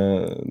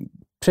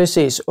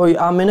 Precis. Och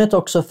I'm in it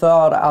också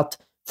för att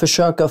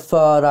försöka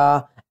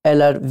föra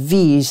eller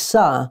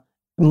visa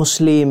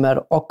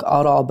muslimer och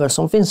araber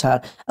som finns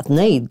här att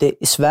nej,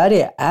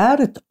 Sverige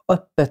är ett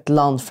öppet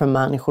land för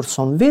människor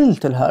som vill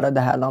tillhöra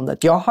det här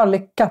landet. Jag har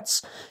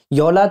lyckats.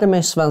 Jag lärde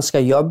mig svenska.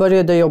 Jag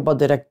började jobba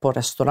direkt på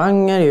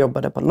restauranger. Jag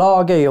jobbade på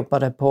lager. Jag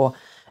jobbade på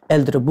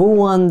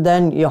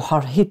äldreboenden. Jag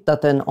har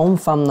hittat en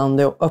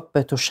omfamnande och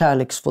öppet och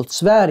kärleksfullt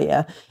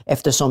Sverige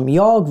eftersom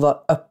jag var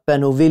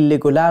öppen och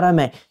villig att lära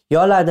mig.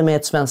 Jag lärde mig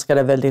att svenskar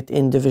är väldigt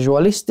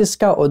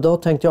individualistiska och då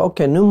tänkte jag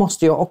okej, nu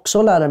måste jag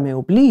också lära mig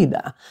att bli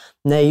det.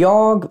 När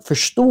jag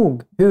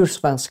förstod hur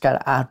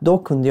svenskar är, då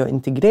kunde jag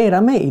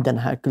integrera mig i den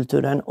här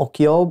kulturen och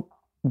jag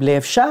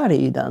blev kär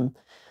i den.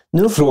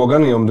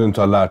 Frågan är om du inte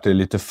har lärt dig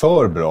lite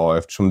för bra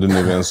eftersom du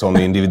nu är en sån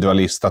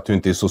individualist att du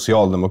inte är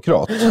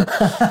socialdemokrat.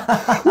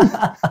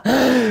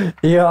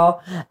 Jag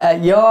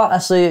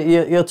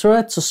tror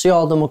att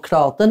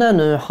Socialdemokraterna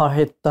nu har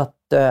hittat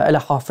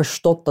eller har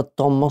förstått att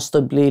de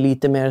måste bli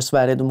lite mer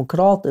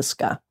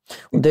sverigedemokratiska.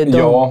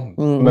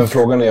 Men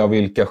frågan är av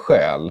vilka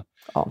skäl.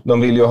 Ja.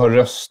 De vill ju ha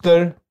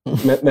röster,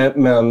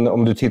 men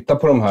om du tittar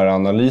på de här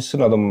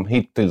analyserna de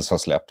hittills har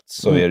släppt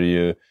så är det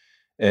ju,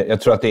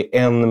 jag tror att det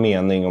är 1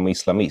 mening om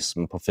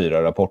islamism på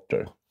 4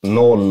 rapporter.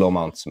 0 om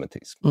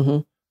antisemitism.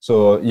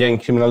 Så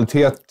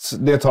gängkriminalitet,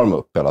 det tar de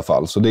upp i alla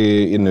fall. Så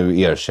det är nu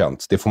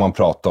erkänt. Det får man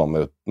prata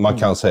om. Man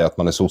kan säga att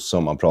man är sosse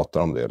om man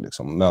pratar om det.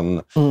 Liksom.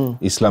 Men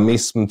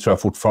islamism tror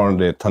jag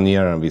fortfarande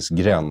tangerar en viss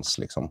gräns.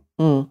 Liksom.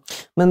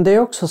 Men det är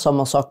också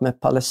samma sak med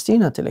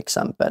Palestina till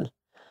exempel.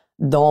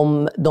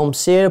 De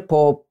ser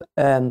på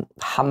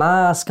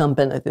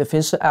Hamas-kampen. Det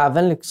finns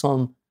även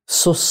liksom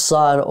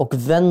sossar och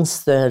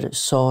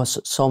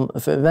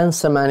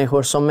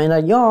vänstermänniskor som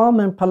menar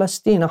men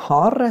Palestina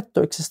har rätt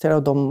att existera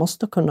och de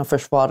måste kunna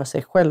försvara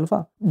sig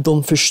själva.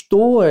 De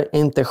förstår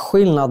inte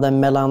skillnaden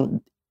mellan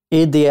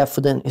IDF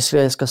och den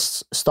israeliska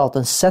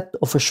statens sätt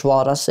att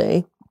försvara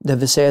sig. Det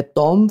vill säga att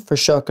de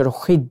försöker att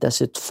skydda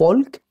sitt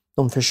folk.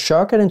 De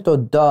försöker inte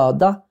att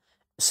döda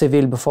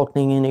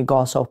civilbefolkningen i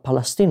Gaza och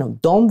Palestina.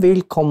 De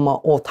vill komma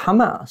åt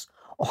Hamas.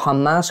 Och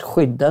Hamas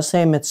skyddar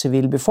sig med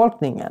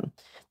civilbefolkningen.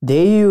 Det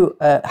är ju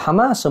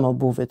Hamas som har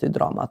bovet i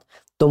dramat.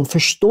 De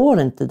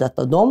förstår inte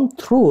detta. De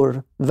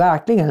tror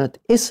verkligen att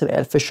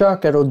Israel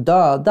försöker att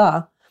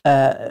döda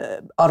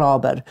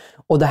araber.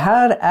 Och det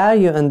här är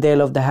ju en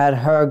del av det här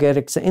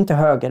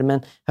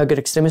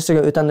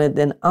högerextremistiska utan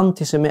den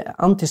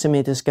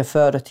antisemitiska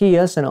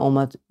företeelsen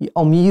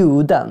om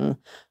juden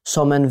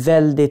som en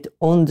väldigt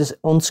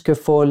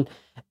ondskefull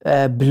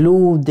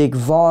blodig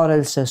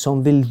varelse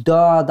som vill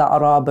döda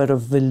araber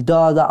och vill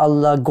döda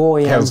alla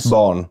goyems.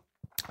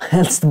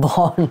 Helst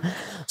barn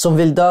som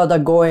vill döda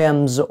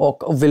goyems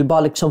och vill bara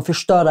liksom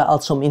förstöra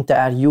allt som inte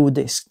är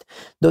judiskt.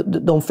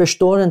 De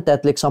förstår inte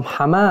att liksom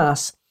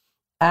Hamas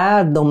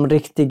är de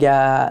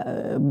riktiga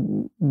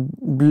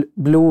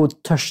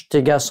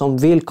blodtörstiga som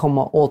vill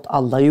komma åt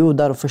alla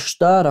judar och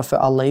förstöra för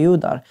alla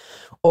judar.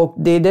 Och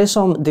det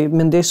är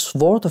men det är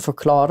svårt att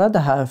förklara det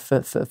här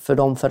för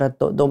dem för att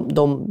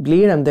de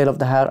blir en del av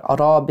det här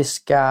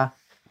arabiska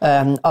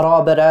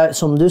Araber,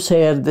 som du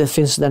säger, det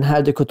finns den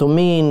här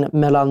dikotomin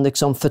mellan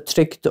liksom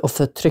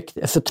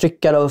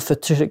förtryckare och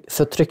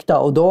förtryckta.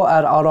 Och då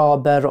är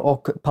araber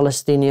och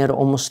palestinier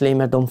och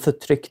muslimer de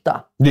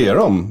förtryckta. Det är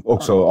de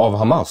också av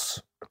Hamas.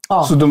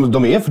 Ja. Så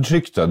de är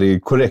förtryckta, det är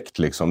korrekt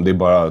liksom. Det är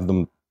bara,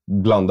 de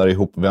blandar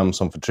ihop vem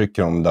som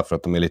förtrycker dem därför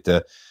att de är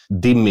lite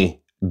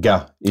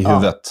dimmiga i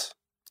huvudet.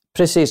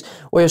 Precis.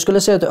 Och jag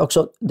skulle säga att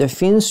också, det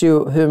finns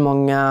ju hur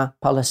många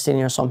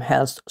palestinier som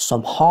helst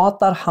som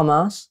hatar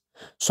Hamas.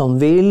 Som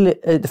vill,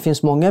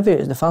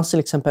 det fanns till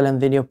exempel en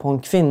video på en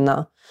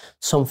kvinna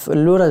som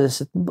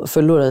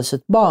förlorade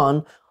sitt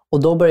barn,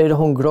 och då började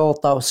hon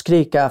gråta och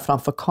skrika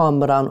framför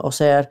kameran och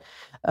säger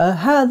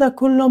 "Hada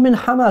kullu min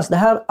Hamas",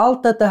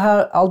 allt det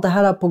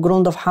här är på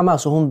grund av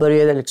Hamas, och hon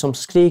började liksom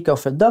skrika och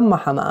fördöma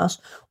Hamas,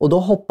 och då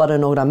hoppade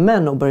några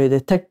män och började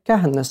täcka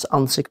hennes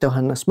ansikte och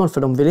hennes mun,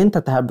 för de vill inte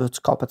att det här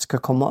budskapet ska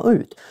komma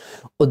ut.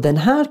 Och den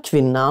här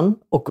kvinnan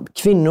och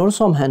kvinnor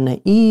som henne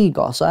i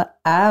Gaza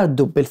är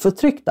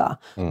dubbelförtryckta.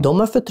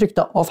 De är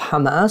förtryckta av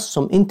Hamas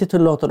som inte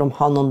tillåter dem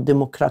ha någon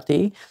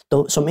demokrati,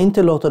 som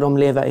inte låter dem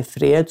leva i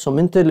fred, som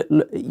inte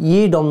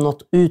ger dem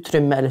något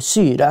utrymme eller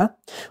syre.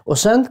 Och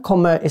sen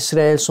kommer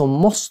Israel som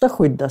måste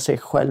skydda sig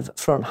själv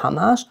från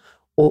Hamas.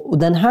 Och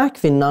den här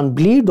kvinnan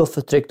blir då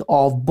förtryckt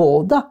av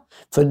båda.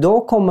 För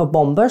då kommer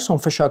bomber som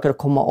försöker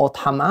komma åt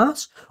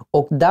Hamas.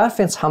 Och där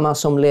finns Hamas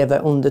som lever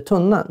under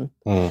tunneln.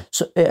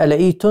 Eller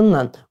i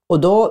tunneln. Och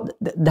då,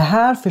 det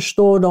här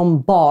förstår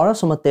de bara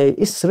som att det är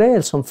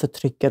Israel som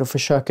förtrycker och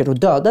försöker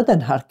att döda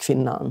den här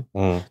kvinnan.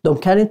 De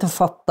kan inte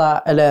fatta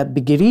eller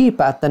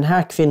begripa att den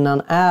här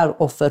kvinnan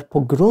är offer på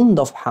grund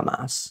av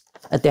Hamas.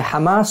 Att det är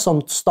Hamas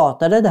som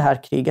startade det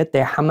här kriget. Det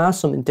är Hamas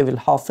som inte vill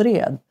ha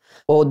fred.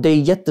 Och det är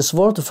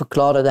jättesvårt att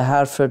förklara det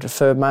här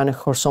för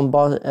människor som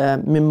bara...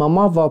 min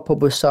mamma var på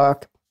besök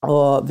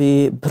och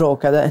vi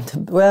bråkade.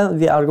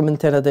 Vi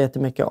argumenterade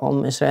jättemycket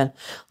om Israel.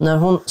 När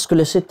hon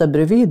skulle sitta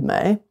bredvid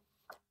mig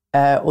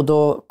och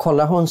då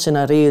kollade hon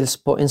sina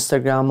reels på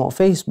Instagram och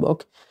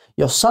Facebook.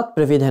 Jag satt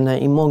bredvid henne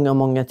i många,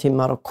 många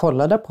timmar och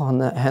kollade på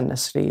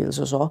hennes reels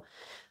och så.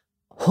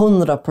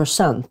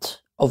 100%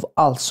 av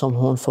allt som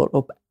hon får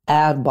upp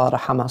är bara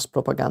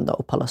Hamas-propaganda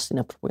och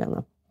Palestina-propaganda.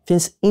 Det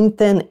finns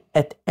inte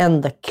ett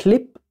enda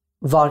klipp,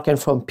 varken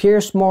från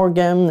Piers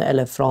Morgan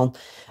eller från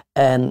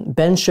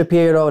Ben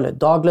Shapiro eller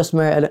Douglas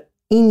Murray, eller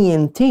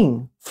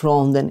ingenting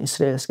från den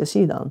israeliska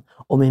sidan.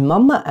 Och min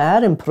mamma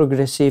är en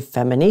progressiv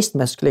feminist,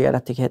 mänskliga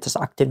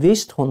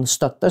rättighetsaktivist. Hon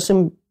stöttar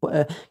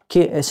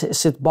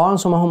sitt barn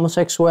som är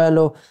homosexuell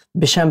och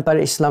bekämpar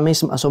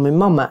islamism. Alltså min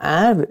mamma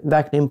är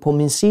verkligen på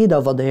min sida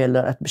vad det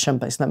gäller att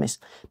bekämpa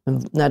islamism.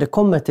 Men när det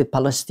kommer till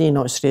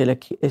Palestina och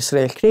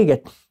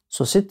Israelkriget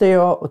så sitter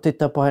jag och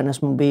tittar på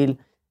hennes mobil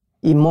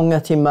i många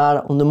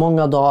timmar under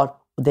många dagar.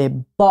 Och det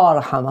är bara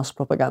Hamas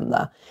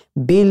propaganda.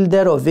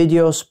 Bilder och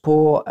videos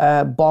på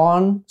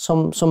barn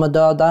som är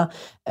döda.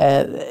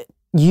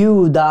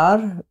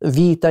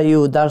 Vita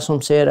judar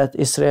som säger att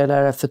Israel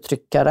är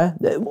förtryckare.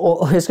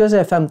 Och jag skulle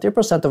säga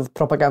 50% av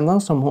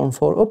propagandan som hon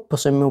får upp på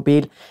sin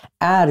mobil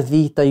är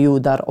vita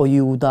judar och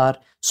judar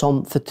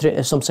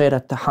som säger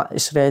att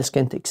Israel ska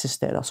inte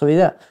existera. Så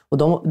vidare.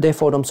 Och det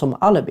får de som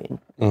alibin.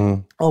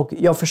 Och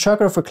jag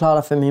försöker att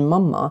förklara för min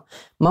mamma,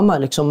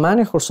 liksom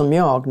människor som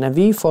jag, när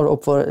vi får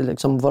upp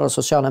våra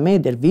sociala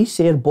medier, vi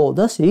ser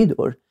båda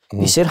sidor.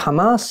 Vi ser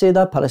Hamas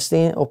sida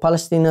och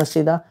Palestinas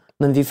sida.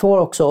 Men vi får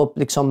också upp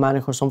liksom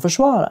människor som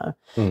försvarar.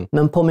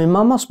 Men på min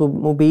mammas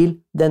mobil,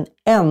 den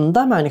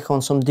enda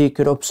människan som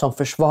dyker upp som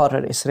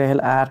försvarar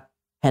Israel är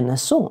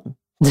hennes son.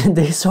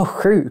 Det är så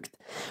sjukt.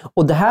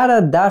 Och det här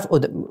är därför...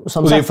 Och det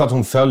är för att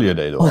hon följer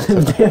dig då?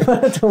 Det är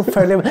för att hon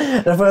följer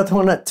mig. Det är för att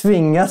hon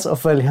tvingas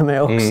att följa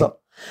mig också.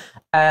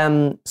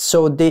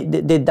 Så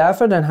det är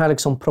därför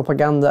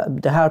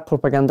det här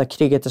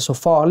propagandakriget är så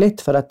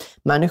farligt, för att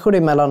människor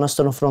i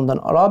Mellanöstern och från den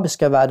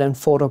arabiska världen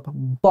får upp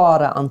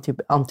bara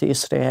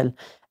anti-Israel.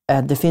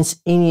 Det finns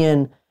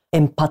ingen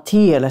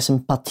empati eller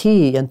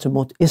sympati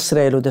gentemot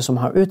Israel och det som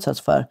har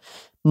utsatts för.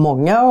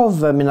 Många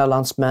av mina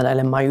landsmän,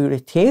 eller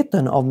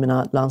majoriteten av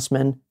mina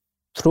landsmän,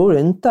 tror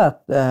inte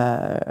att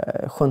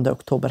 7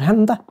 oktober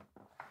hände.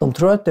 De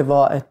tror att det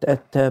var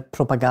ett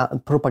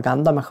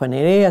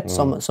propagandamaskineriet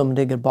som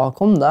ligger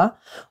bakom det.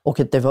 Och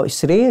att det var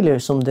israelier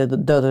som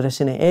dödade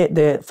sina...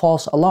 Det är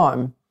false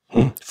alarm.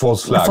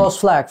 False flag. False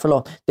flag,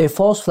 förlåt. Det är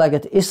false flag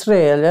att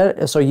israelier,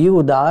 alltså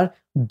judar,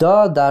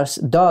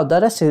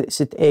 dödade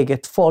sitt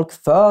eget folk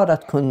för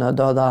att kunna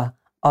döda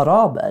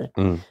araber.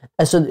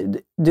 Alltså,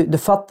 du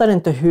fattar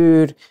inte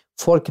hur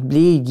folk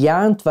blir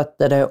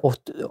hjärntvättade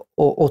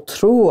och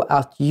tror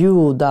att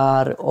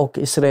judar och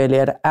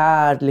israelier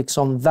är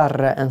liksom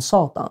värre än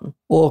Satan.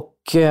 Och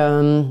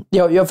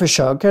jag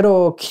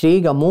försöker att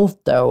kriga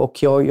mot det,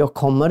 och jag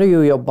kommer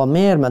ju jobba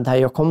mer med det här.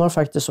 Jag kommer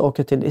faktiskt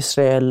åka till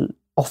Israel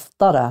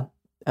oftare.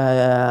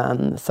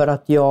 För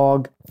att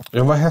jag...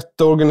 Ja, vad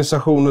hette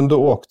organisationen du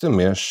åkte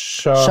med?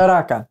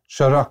 Sharaka.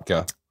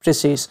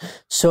 Precis.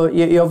 Så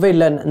jag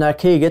ville, när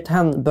kriget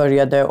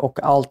började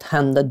och allt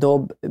hände,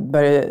 då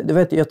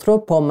började, jag tror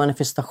på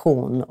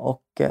manifestation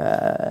och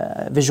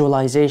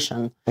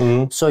visualization.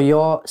 Så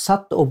jag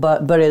satt och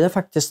började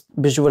faktiskt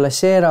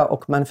visualisera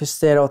och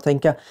manifestera och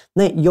tänka,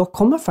 nej, jag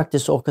kommer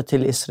faktiskt åka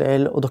till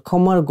Israel och det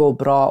kommer att gå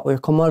bra och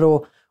jag kommer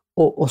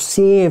att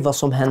se vad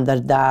som händer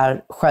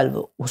där själv.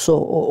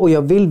 Och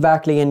jag vill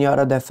verkligen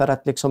göra det för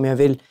att liksom jag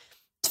vill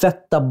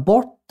tvätta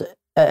bort,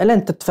 eller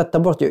inte tvätta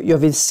bort, jag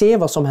vill se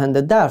vad som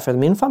händer där, för att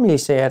min familj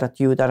säger att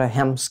judar är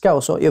hemska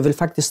och så. Jag vill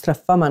faktiskt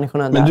träffa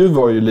människorna där. Men du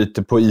var ju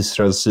lite på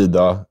Israels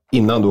sida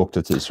innan du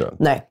åkte till Israel.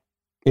 Nej.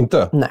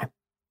 Inte? Nej.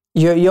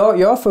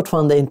 Jag är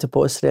fortfarande inte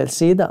på Israels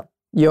sida.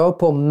 Jag är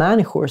på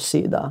människors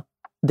sida.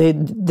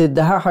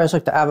 Det här har jag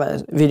sagt, även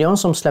videon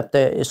som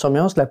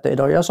jag släppte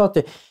idag. Jag sa att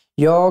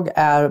jag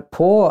är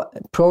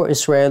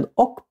pro-Israel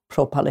och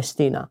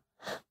pro-Palestina.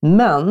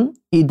 Men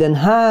i den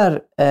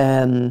här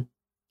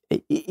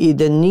i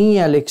den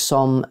nya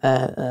liksom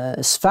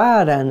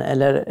sfären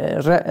eller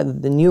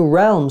the new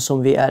realm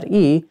som vi är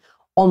i,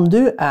 om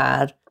du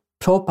är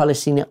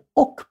pro-Palestina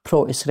och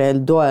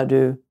pro-Israel, då är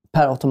du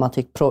per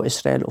automatik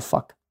pro-Israel och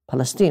fuck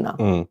Palestina.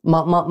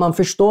 Man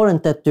förstår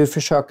inte att du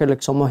försöker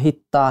liksom att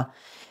hitta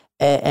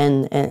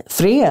en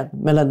fred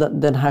mellan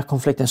den här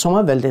konflikten som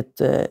är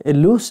väldigt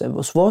elusive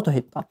och svårt att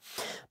hitta.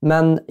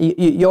 Men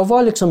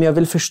jag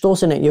vill förstå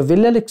jag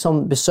ville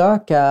liksom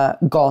besöka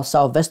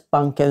Gaza och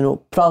Västbanken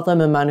och prata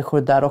med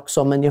människor där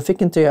också, men jag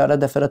fick inte göra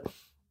det för att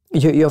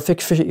jag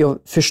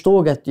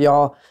förstod att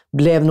jag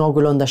blev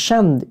någorlunda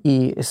känd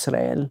i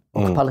Israel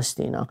och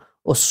Palestina.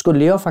 Och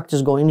skulle jag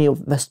faktiskt gå in i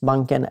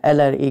Västbanken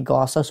eller i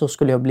Gaza så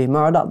skulle jag bli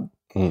mördad.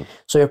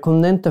 Så jag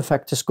kunde inte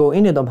faktiskt gå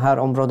in i de här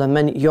områdena,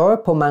 men jag är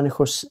på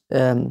människors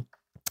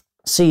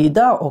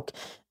sida, och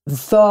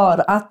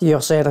för att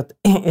jag säger att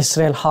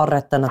Israel har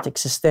rätten att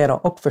existera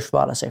och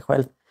försvara sig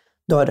själv,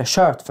 då är det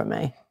kört för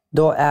mig.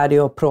 Då är det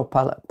ju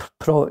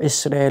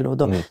pro-Israel. Och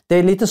det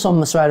är lite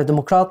som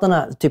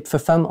Sverigedemokraterna typ för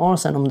 5 år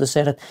sedan, om du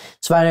säger att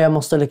Sverige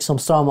måste liksom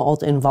strama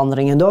åt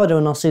invandringen, då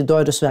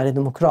är du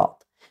Sverigedemokrat.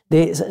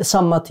 Det är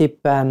samma typ,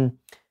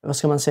 vad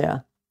ska man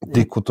säga?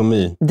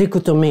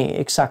 Dikotomi,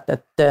 exakt.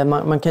 Att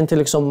man kan inte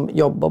liksom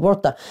jobba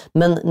bort det.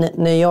 Men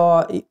när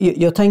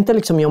jag tänkte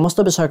liksom, jag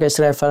måste besöka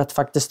Israel för att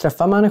faktiskt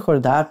träffa människor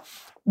där.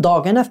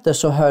 Dagen efter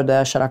så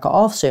hörde Sharaka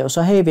av sig och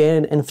sa, hej, vi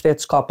är en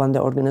fredsskapande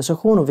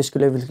organisation och vi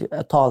skulle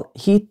vilja ta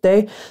hit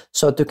dig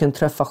så att du kan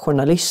träffa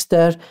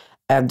journalister,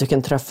 du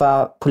kan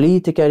träffa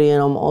politiker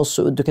genom oss,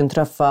 du kan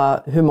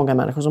träffa hur många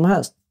människor som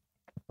helst.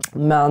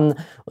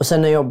 Och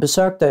sen när jag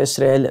besökte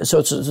Israel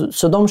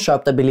så de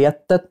köpte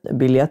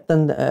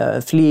biljetten,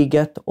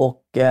 flyget,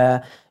 och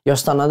jag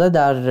stannade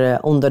där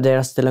under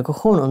deras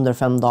delegation under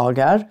 5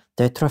 dagar.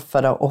 Där jag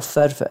träffade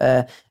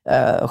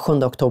offer,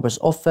 7 oktobers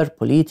offer,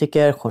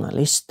 politiker,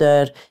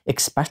 journalister,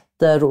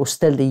 experter, och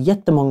ställde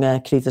jättemånga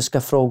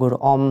kritiska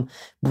frågor om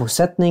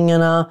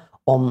bosättningarna,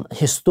 om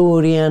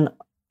historien.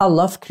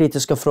 Alla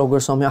kritiska frågor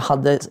som jag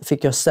hade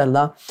fick jag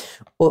ställa.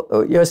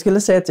 Och jag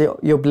skulle säga att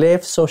jag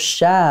blev så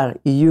kär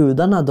i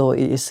judarna då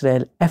i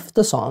Israel,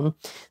 eftersom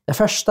det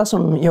första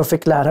som jag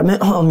fick lära mig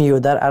om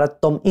judar är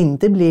att de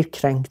inte blir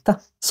kränkta.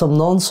 Som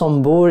någon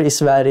som bor i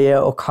Sverige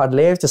och har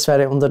levt i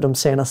Sverige under de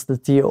senaste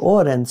 10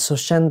 åren, så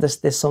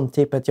kändes det som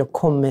typ att jag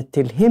kommit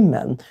till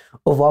himlen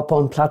och var på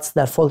en plats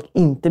där folk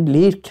inte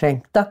blir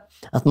kränkta.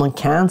 Att man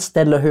kan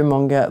ställa hur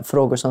många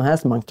frågor som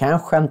helst, man kan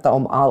skämta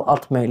om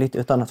allt möjligt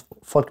utan att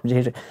folk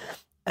blir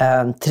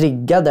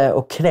triggade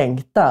och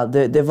kränkta.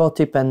 Det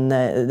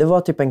var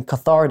typ en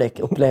cathartic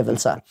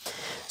upplevelse.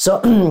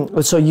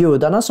 Så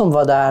judarna som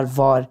var där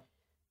var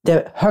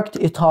det högt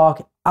i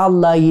tak.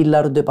 Alla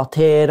gillar att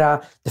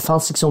debattera. Det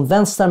fanns liksom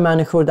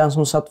vänstermänniskor där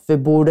som satt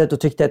vid bordet och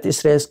tyckte att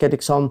Israel ska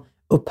liksom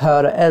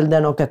upphöra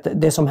elden och att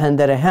det som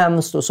händer är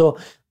hemskt. Och så.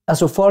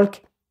 Alltså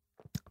folk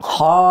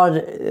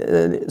har,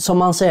 som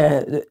man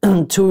säger,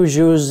 2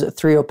 Jews,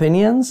 3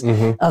 opinions.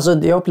 Alltså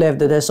jag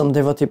upplevde det som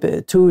det var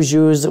typ 2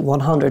 Jews,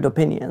 100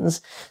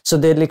 opinions. Så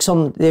det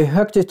är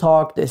högt i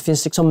tak, det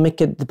finns liksom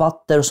mycket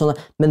debatter och sådana.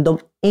 Men de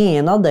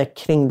enade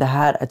kring det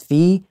här att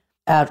vi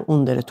är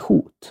under ett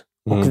hot.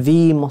 Och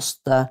vi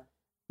måste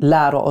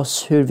lära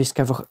oss hur vi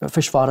ska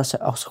försvara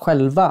oss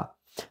själva.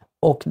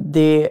 Och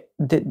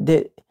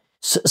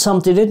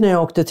samtidigt när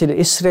jag åkte till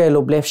Israel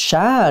och blev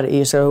kär i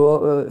Israel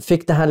och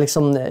fick det här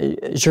liksom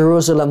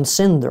Jerusalem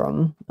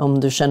syndrome, om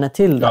du känner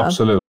till det.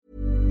 Absolut.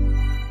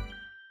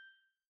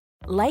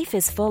 Life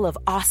is full of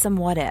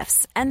awesome what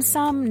ifs and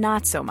some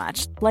not so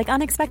much, like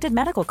unexpected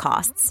medical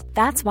costs.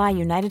 That's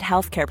why United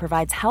Healthcare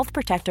provides Health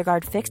Protector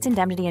Guard fixed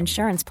indemnity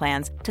insurance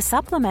plans to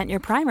supplement your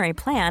primary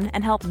plan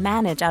and help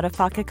manage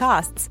out-of-pocket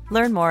costs.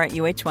 Learn more at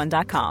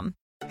uh1.com.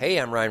 Hey,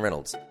 I'm Ryan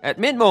Reynolds. At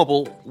Mint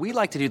Mobile, we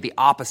like to do the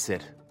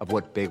opposite of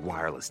what Big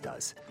Wireless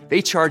does.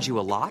 They charge you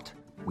a lot,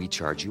 we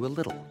charge you a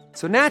little.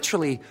 So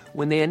naturally,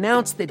 when they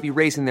announced they'd be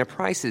raising their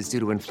prices due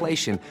to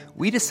inflation,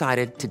 we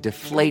decided to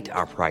deflate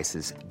our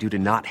prices due to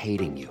not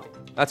hating you.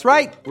 That's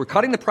right. We're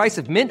cutting the price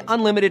of Mint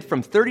Unlimited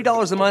from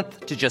 $30 a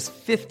month to just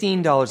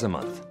 $15 a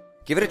month.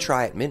 Give it a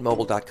try at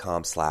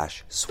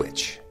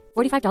mintmobile.com/switch.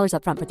 $45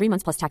 up front for 3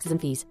 months plus taxes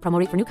and fees. Promo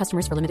rate for new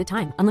customers for limited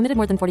time. Unlimited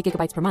more than 40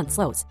 gigabytes per month.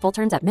 Slows full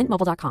terms at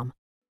mintmobile.com.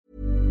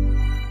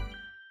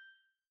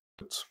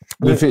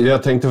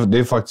 Jag tänkte, det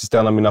är faktiskt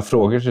en av mina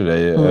frågor till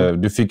dig.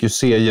 Du fick ju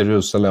se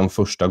Jerusalem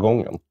första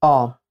gången.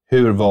 Ja.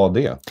 Hur var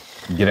det?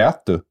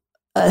 Grät du?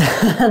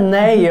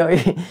 Nej,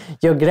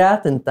 jag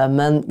grät inte,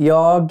 men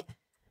jag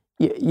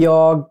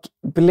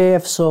blev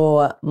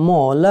så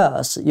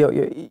mållös.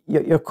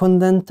 Jag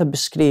kunde inte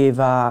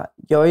beskriva...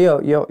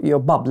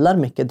 Jag babblar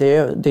mycket.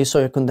 Det är så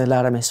jag kunde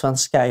lära mig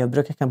svenska. Jag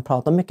brukar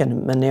prata mycket,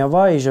 men när jag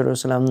var i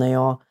Jerusalem, när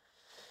jag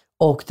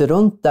åkte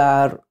runt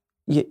där,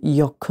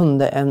 jag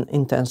kunde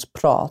inte ens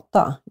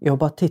prata. Jag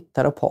bara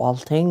tittade på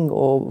allting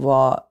och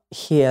var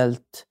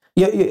helt...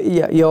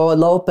 Jag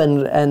la upp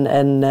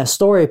en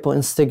story på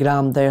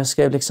Instagram där jag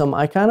skrev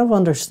liksom, I kind of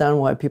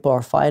understand why people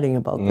are fighting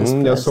about this.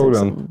 Jag såg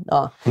den.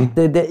 Ja,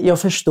 jag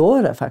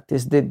förstår det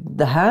faktiskt.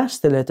 Det här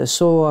stället är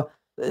så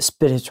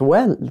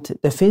spirituellt.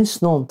 Det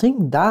finns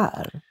någonting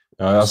där.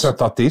 Ja, jag har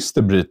sett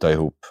ateister bryta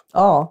ihop.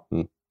 Ja.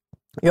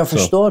 Jag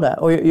förstår det.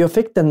 Och jag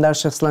fick den där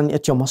känslan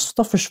att jag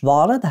måste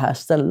försvara det här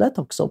stället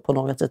också på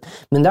något sätt.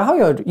 Men det har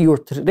jag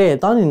gjort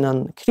redan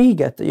innan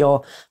kriget.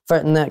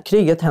 För när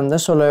kriget hände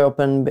så la jag upp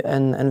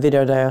en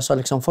video där jag sa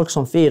liksom, folk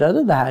som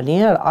firade det här, ni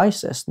är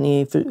ISIS.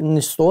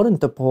 Ni står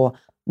inte på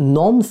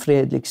någon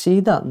fredlig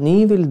sida.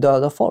 Ni vill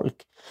döda folk.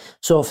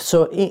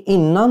 Så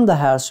innan det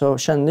här så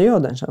kände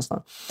jag den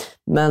känslan.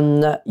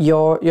 Men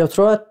jag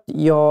tror att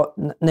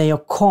när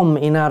jag kom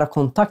i nära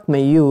kontakt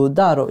med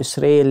judar och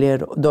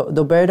israelier,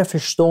 då började jag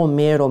förstå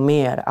mer och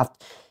mer att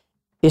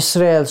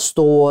Israel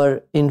står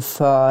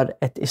inför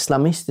ett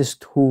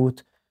islamistiskt hot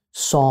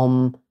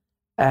som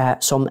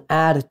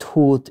är ett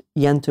hot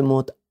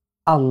gentemot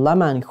alla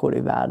människor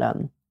i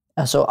världen.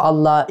 Alltså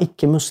alla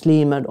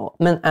icke-muslimer då,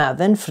 men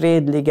även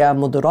fredliga,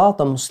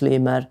 moderata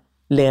muslimer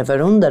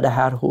lever under det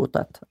här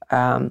hotet.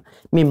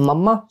 Min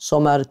mamma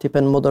som är typ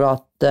en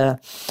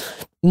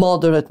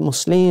moderat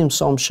muslim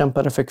som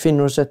kämpade för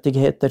kvinnors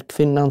rättigheter,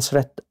 kvinnans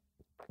rätt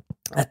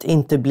att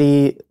inte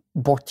bli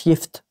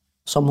bortgift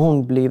som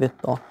hon blivit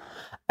då.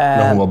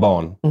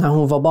 När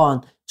hon var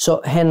barn.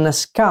 Så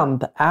hennes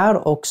kamp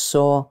är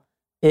också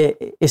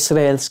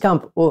Israels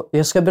kamp. Och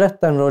jag ska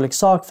berätta en rolig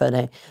sak för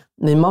dig.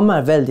 Min mamma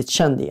är väldigt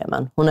känd i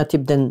Yemen. Hon är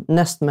typ den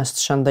näst mest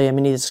kända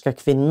jemenitiska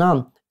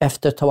kvinnan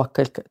efter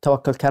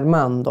Tawakkul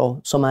Karman då,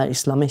 som är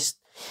islamist.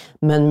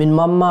 Men min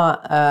mamma,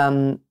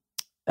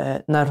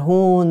 när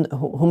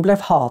hon blev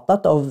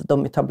hatad av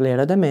de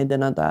etablerade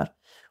medierna där.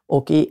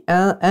 Och i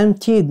en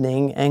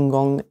tidning en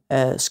gång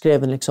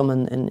skrev liksom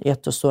en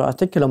jättestor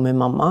artikel om min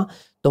mamma.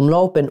 De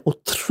la upp en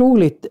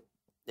otroligt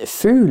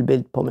ful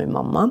bild på min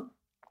mamma.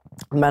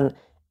 Men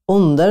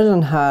under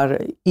den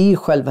här, i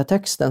själva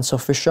texten så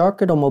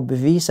försöker de att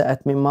bevisa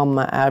att min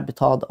mamma är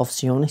betald av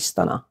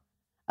sionisterna.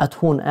 Att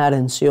hon är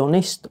en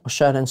sionist och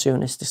kör en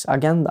sionistisk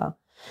agenda.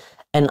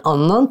 En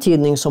annan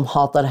tidning som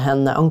hatar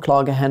henne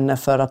anklagar henne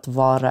för att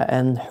vara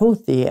en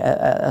Houthi,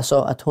 alltså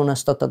att hon är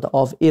stöttad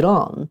av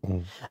Iran.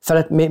 För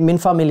att min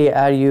familj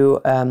är ju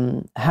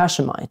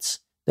Hashemites.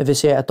 Det vill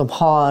säga att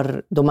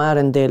de är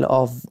en del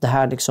av det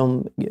här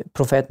liksom,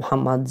 profet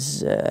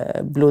Muhammeds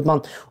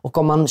blodband. Och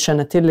om man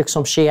känner till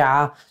liksom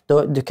Shia,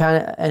 du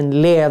kan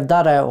en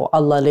ledare och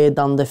alla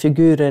ledande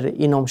figurer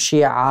inom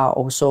Shia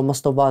och så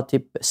måste vara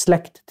typ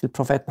släkt till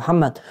profet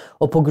Muhammed.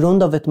 Och på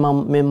grund av att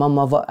min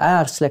mamma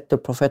är släkt till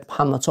profet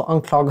Muhammed så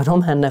anklagar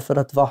de henne för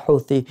att vara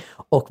Houthi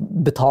och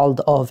betald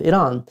av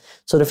Iran.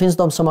 Så det finns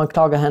de som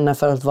anklagar henne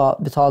för att vara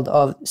betald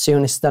av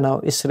sionisterna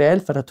och Israel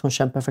för att hon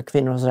kämpar för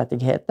kvinnors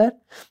rättigheter.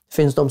 Det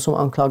finns de som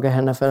anklagar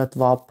henne för att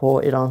vara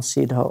på Irans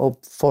sida och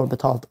får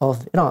betalt av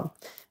Iran.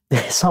 Det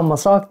är samma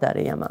sak där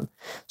i Yemen.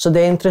 Så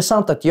det är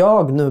intressant att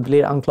jag nu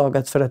blir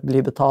anklagad för att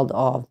bli betald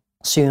av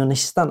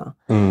sionisterna.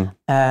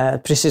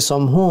 Precis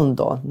som hon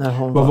då.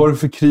 Vad var det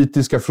för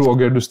kritiska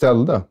frågor du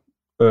ställde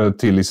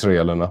till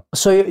israelerna?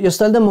 Så jag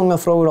ställde många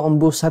frågor om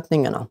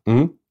bosättningarna.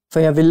 För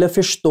jag ville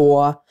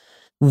förstå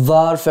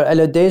varför,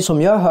 eller det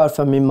som jag hör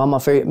från min mamma,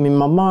 för min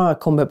mamma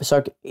kom på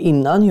besök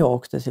innan jag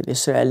åkte till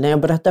Israel. När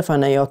jag berättade för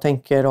henne att jag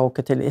tänker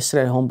åka till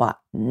Israel, hon bara,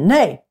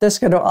 nej, det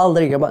ska du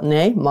aldrig. Jag bara,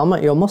 nej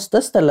mamma, jag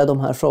måste ställa de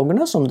här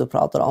frågorna som du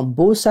pratar om.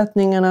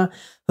 Bosättningarna,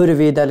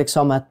 huruvida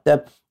liksom att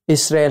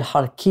Israel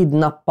har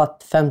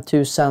kidnappat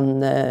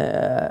 5000,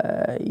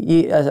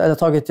 eller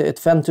tagit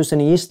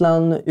 5000 i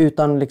gisslan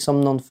utan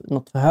liksom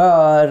något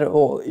förhör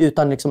och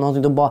utan liksom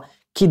någonting, de bara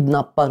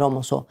kidnappar dem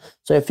och så.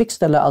 Så jag fick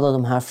ställa alla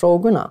de här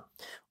frågorna.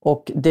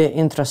 Och det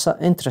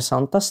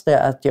intressantaste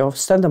är att jag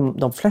ställde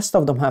de flesta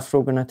av de här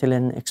frågorna till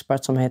en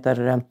expert som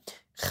heter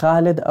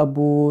Khaled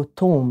Abu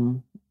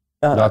Tom.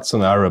 That's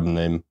an Arab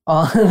name.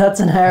 Ja,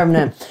 that's an Arab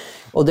name.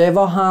 Och det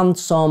var han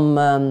som,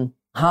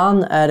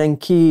 han är en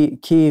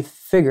key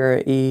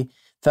figure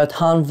för att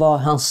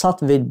han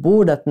satt vid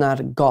bordet när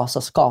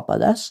Gaza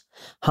skapades.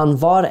 Han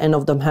var en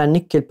av de här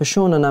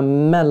nyckelpersonerna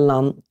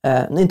mellan,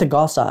 inte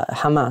Gaza,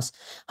 Hamas.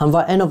 Han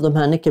var en av de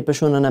här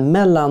nyckelpersonerna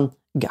mellan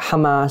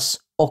Hamas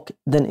och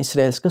den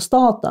israeliska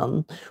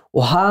staten.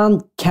 Och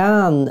han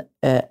kan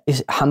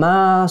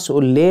Hamas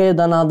och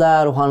ledarna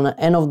där, och han är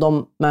en av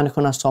de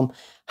människorna som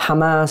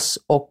Hamas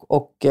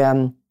och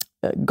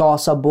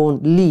Gazabon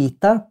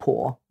litar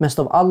på mest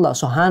av alla.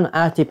 Så han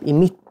är typ i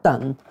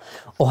mitten.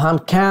 Och han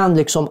kan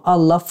liksom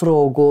alla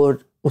frågor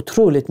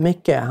otroligt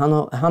mycket.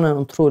 Han är en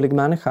otrolig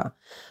människa.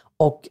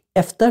 Och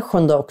efter 7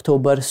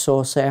 oktober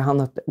så säger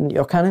han att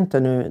jag kan inte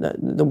nu,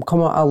 de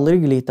kommer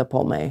aldrig lita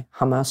på mig,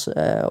 Hamas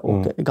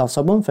och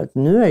Gazabon, för att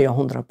nu är jag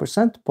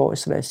 100% på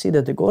Israels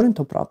sida. Det går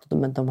inte att prata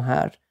med de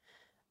här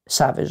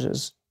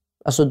savages.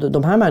 Alltså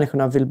de här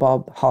människorna vill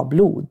bara ha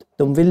blod.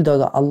 De vill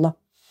döda alla.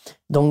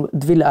 De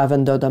vill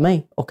även döda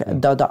mig och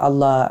döda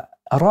alla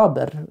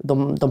araber.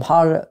 De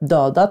har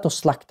dödat och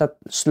slaktat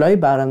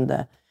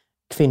slöjbärande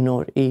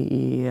kvinnor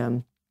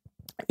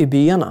i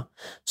byarna.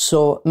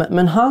 Så,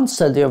 men han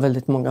ställde ju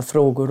väldigt många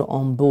frågor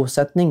om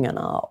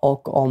bosättningarna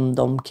och om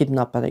de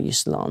kidnappade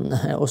gisslan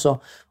och så.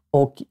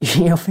 Och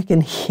jag fick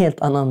en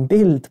helt annan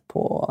bild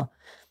på...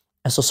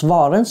 Alltså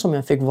svaren som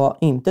jag fick var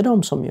inte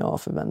de som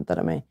jag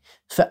förväntade mig.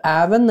 För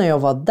även när jag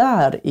var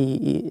där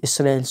i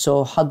Israel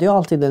så hade jag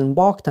alltid en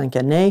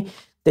baktanke. Nej,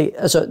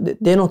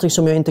 det är något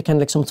som jag inte kan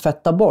liksom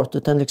tvätta bort,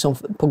 utan liksom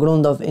på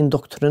grund av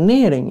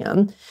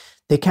indoktrineringen.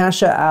 Det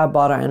kanske är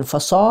bara en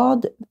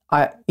fasad.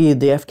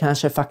 IDF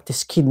kanske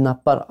faktiskt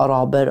kidnappar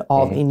araber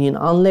av ingen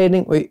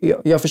anledning. Och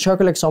jag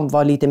försöker liksom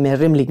vara lite mer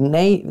rimlig.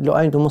 Nej,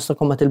 du måste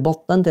komma till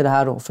botten till det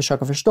här och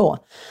försöka förstå.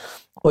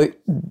 Och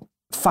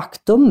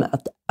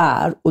faktumet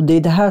är, och det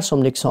är det här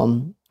som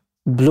liksom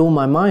blew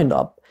my mind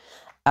up,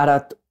 är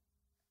att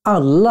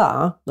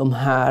alla de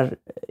här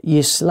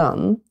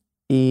gisslan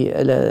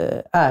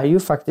är ju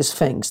faktiskt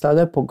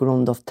fängslade på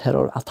grund av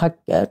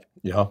terrorattacker.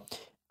 Ja.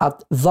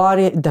 Att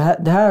det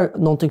här är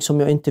någonting som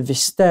jag inte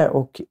visste,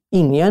 och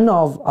ingen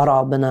av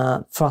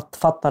araberna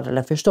fattar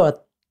eller förstår,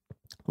 att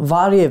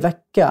varje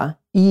vecka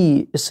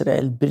i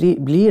Israel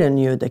blir en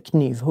jude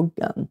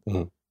knivhuggen.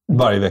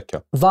 Varje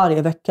vecka?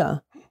 Varje vecka.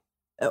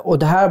 Och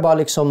det här var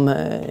liksom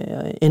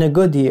in a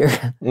good year.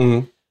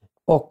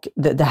 Och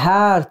det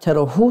här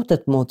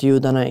terrorhotet mot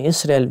judarna i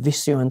Israel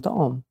visste jag inte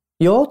om.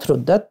 Jag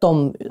trodde att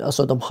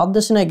de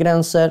hade sina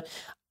gränser.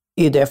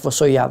 IDF var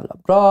så jävla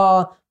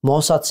bra.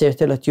 Mossad ser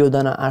till att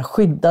judarna är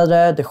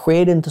skyddade. Det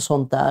sker inte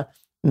sånt där.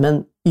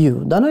 Men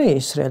judarna i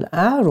Israel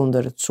är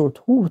under ett stort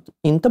hot.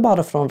 Inte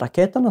bara från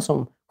raketerna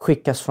som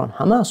skickas från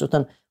Hamas,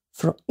 utan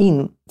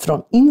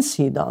från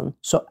insidan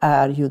så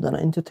är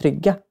judarna inte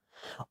trygga.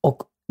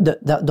 Och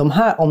de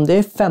här, om det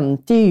är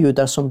 50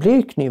 judar som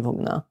blir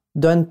knivhuggna,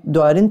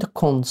 då är det inte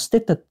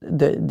konstigt att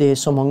det är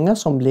så många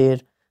som blir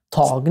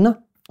tagna.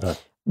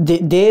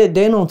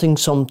 Det är någonting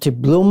som typ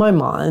blew my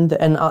mind.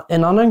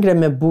 En annan grej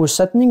med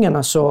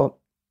bosättningarna, så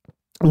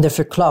det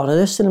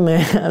förklarades till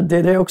mig, det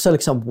är också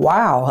liksom,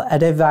 wow, är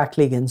det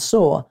verkligen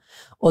så?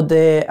 Och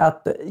det är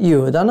att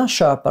judarna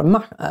köper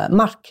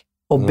mark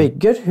och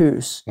bygger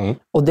hus.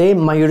 Och det är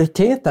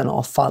majoriteten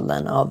av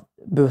fallen av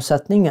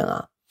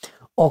bosättningarna.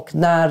 Och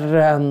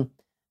när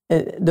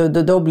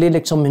då blir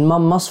liksom min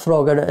mammas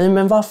fråga,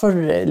 men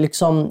varför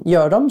liksom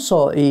gör de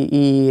så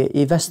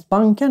i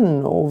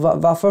Västbanken, och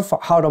varför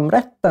har de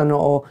rätten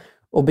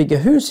att bygga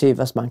hus i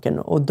Västbanken?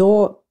 Och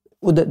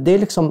det är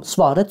liksom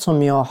svaret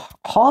som jag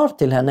har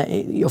till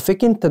henne. Jag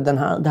fick inte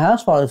det här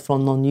svaret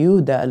från någon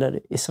jude eller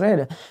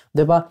israel.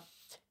 Det var,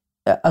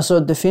 alltså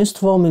det finns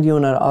 2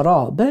 miljoner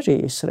araber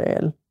i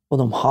Israel, och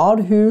de har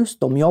hus,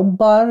 de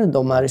jobbar,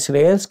 de är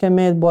israeliska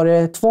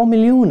medborgare, 2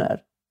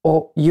 miljoner.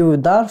 Och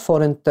judar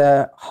får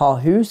inte ha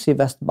hus i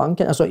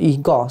Västbanken. Alltså i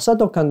Gaza,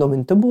 då kan de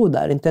inte bo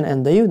där. Inte en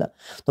enda jude.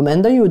 De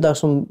enda judar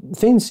som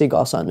finns i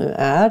Gaza nu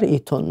är i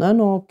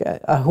tunneln och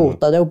är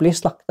hotade och blir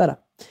slaktade.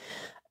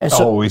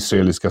 Och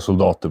israeliska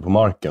soldater på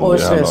marken. Och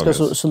israeliska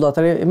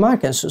soldater i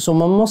marken. Så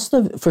man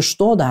måste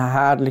förstå det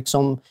här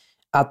liksom,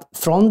 att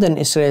från den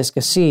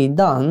israeliska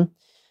sidan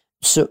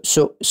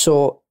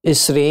så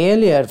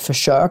israelier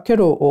försöker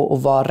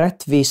att vara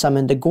rättvisa,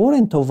 men det går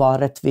inte att vara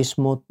rättvis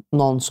mot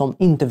någon som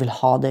inte vill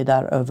ha dig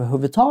där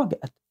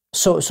överhuvudtaget.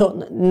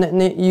 Så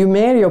ju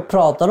mer jag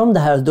pratar om det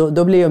här,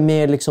 då blir jag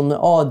mer liksom,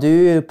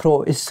 du är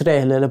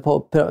pro-Israel eller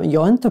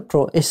jag är inte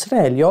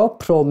pro-Israel, jag är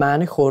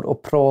pro-människor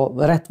och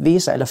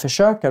pro-rättvisa, eller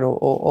försöker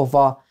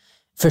att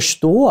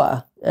förstå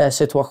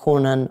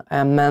situationen.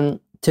 Men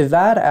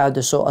tyvärr är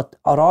det så att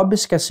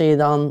arabiska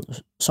sidan,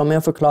 som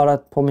jag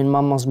förklarat på min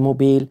mammas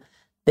mobil,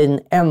 den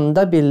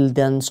enda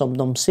bilden som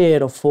de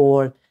ser och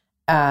får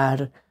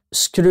är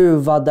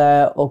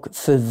skruvade och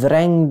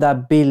förvrängda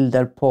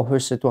bilder på hur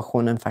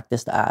situationen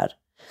faktiskt är.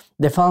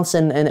 Det fanns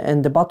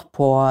en debatt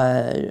på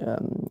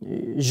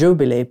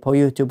Jubilee på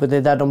YouTube, och det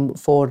är där de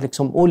får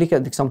liksom olika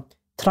liksom,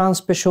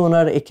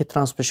 transpersoner,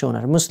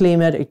 icke-transpersoner,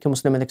 muslimer,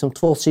 icke-muslimer, liksom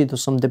 2 sidor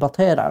som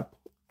debatterar.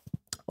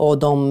 Och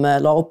de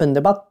la upp en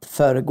debatt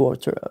förrgår,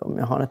 tror jag, om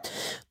jag har rätt.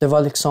 Det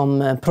var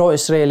liksom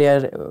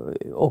pro-israelier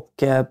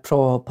och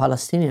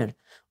pro-palestinier.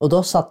 Och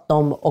då satt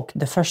de, och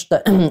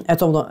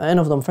en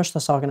av de första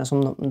sakerna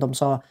som de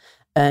sa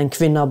En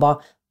kvinna bara,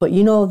 but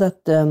you know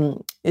that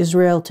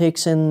Israel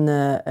takes in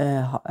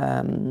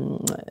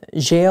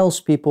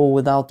jails people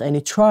without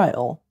any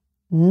trial.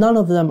 None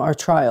of them are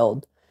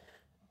trialed.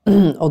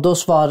 Och då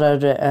svarar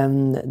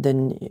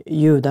den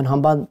juden,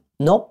 han bara,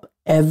 nope,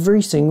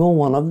 every single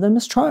one of them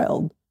is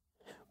trialed.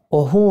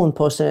 Och hon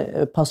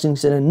på sin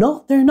sida,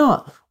 no, they're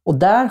not. Och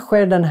där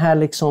sker den här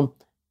liksom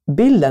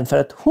bilden, för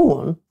att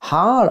hon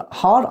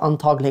har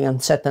antagligen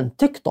sett en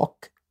TikTok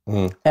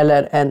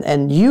eller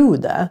en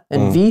jude,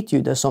 en vit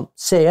jude som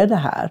säger det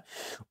här.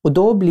 Och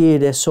då blir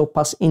det så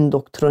pass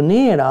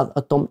indoktrinerad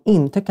att de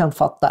inte kan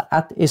fatta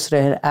att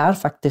Israel är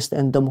faktiskt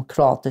en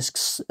demokratisk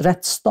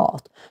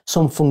rättsstat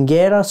som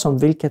fungerar som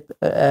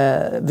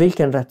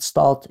vilken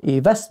rättsstat i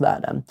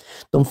västvärlden.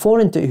 De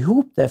får inte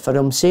ihop det, för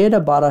de ser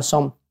det bara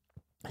som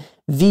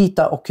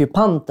vita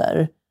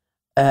ockupanter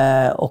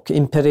och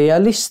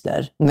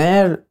imperialister.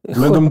 Men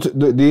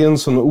det är en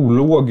sån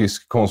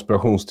ologisk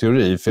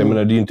konspirationsteori, för jag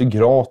menar, det är ju inte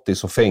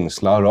gratis att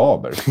fängsla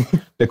araber.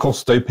 Det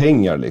kostar ju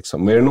pengar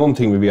liksom. Men är det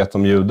någonting vi vet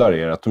om judar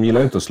är att de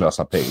gillar inte att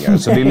slösa pengar.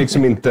 Så det är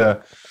liksom inte,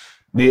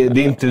 det är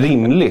inte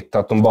rimligt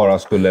att de bara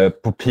skulle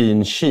på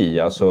pin chi,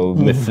 alltså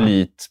med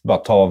flit bara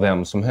ta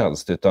vem som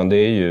helst, utan det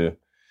är ju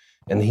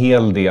en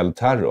hel del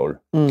terror.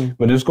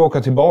 Men du ska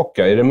åka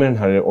tillbaka. Är det med den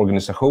här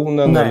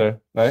organisationen? Nej. Eller?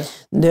 Nej.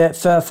 Det,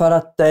 för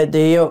att det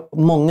är ju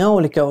många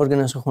olika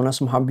organisationer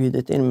som har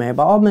bjudit in mig.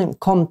 Bara, men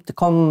kom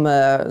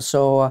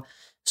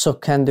så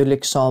kan du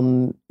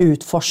liksom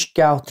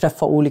utforska och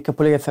träffa olika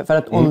politiker. För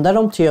att under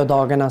de 10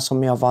 dagarna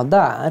som jag var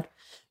där,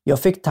 jag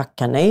fick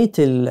tacka nej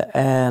till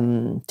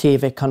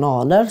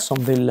tv-kanaler som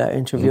ville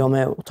intervjua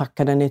mig, och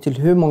tackade nej till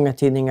hur många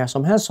tidningar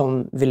som helst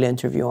som ville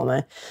intervjua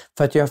mig.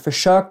 För att jag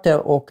försökte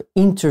att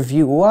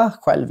intervjua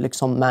själv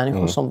liksom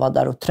människor som var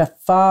där och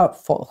träffa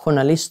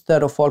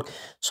journalister och folk.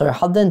 Så jag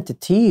hade inte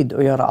tid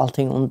att göra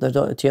allting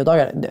under 10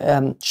 dagar.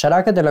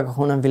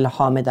 Sharaka-delegationen ville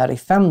ha mig där i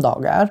 5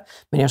 dagar.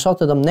 Men jag sa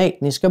till dem, nej,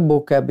 ni ska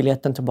boka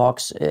biljetten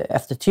tillbaks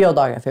efter 10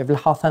 dagar. För jag vill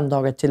ha 5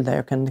 dagar till där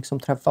jag kan liksom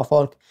träffa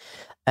folk.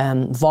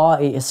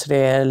 Vara i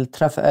Israel,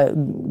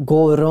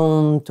 gå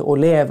runt och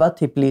leva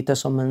typ lite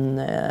som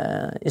en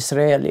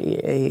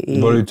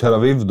israeli. Var du i Tel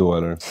Aviv då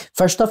eller?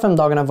 Första 5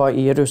 dagarna var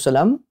i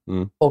Jerusalem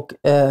och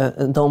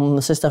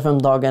de sista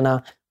 5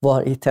 dagarna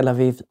var i Tel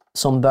Aviv,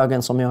 som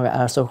bögen som jag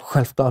är, så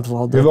självklart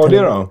var det. Hur var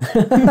det då?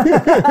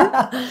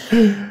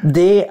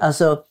 Det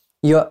alltså,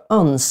 jag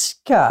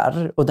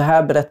önskar, och det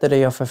här berättade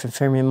jag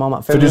för min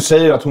mamma. För du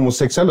säger att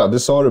homosexuella, det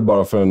sa du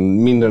bara för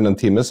mindre än en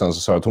timme sedan, så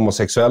sa du att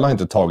homosexuella har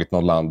inte tagit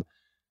något land.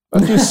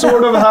 But you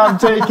sort of have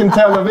taken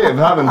Tel Aviv,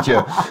 haven't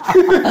you?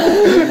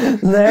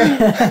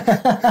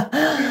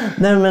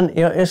 Nej, men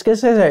jag ska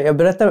säga så här, jag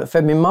berättade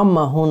för min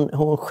mamma,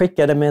 hon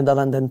skickade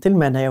meddelanden till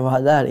mig när jag var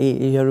där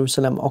i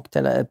Jerusalem och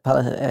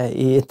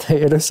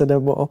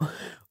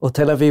och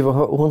Tel Aviv,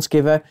 och hon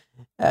skriver,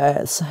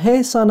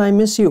 hey son, I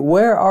miss you.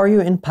 Where are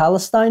you in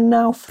Palestine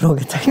now?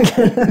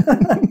 Frågetecken.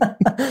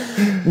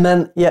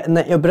 Men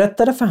jag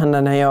berättade för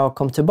henne när jag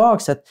kom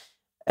tillbaka att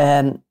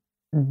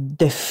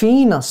det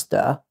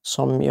finaste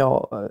som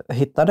jag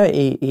hittade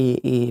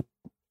i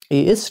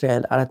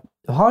Israel är att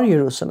du har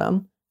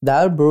Jerusalem.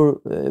 Där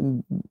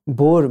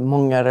bor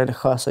många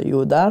religiösa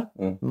judar.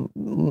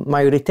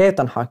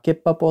 Majoriteten har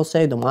kippa på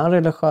sig. De är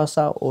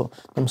religiösa och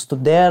de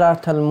studerar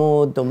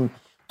Talmud. De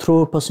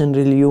tror på sin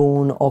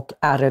religion och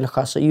är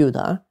religiösa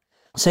judar.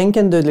 Sen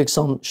kan du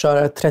liksom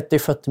köra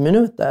 30-40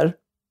 minuter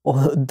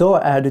och då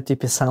är du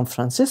typ i San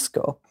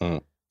Francisco.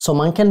 Så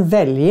man kan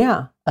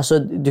välja. Alltså,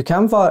 du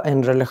kan vara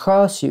en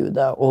religiös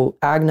jude och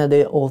ägna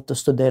dig åt att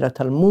studera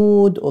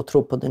Talmud och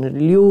tro på din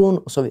religion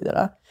och så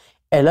vidare.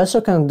 Eller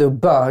så kan du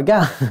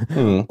böga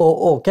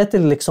och åka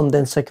till liksom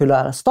den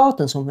sekulära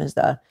staten som finns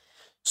där.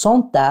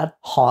 Sånt där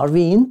har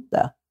vi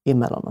inte i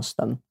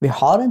Mellanöstern. Vi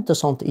har inte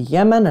sånt i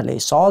Yemen eller i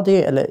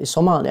Saudi eller i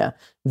Somalia.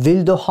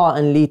 Vill du ha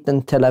en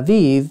liten Tel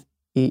Aviv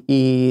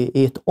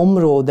i ett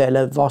område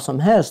eller vad som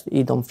helst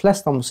i de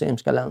flesta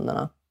muslimska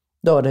länderna,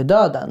 då är det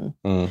döden.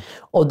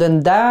 Och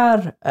den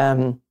där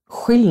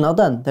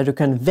skillnaden där du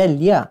kan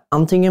välja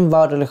antingen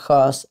vara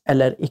religiös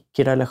eller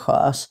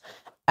icke-religiös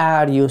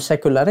är ju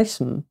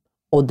sekularism.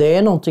 Och det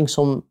är någonting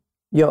som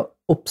jag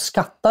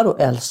uppskattar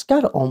och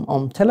älskar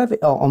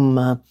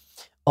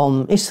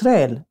om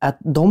Israel, att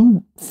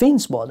de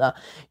finns båda.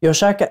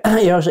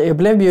 Jag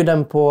blev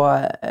bjuden på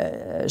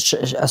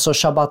alltså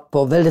shabbat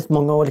på väldigt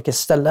många olika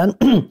ställen,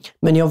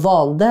 men jag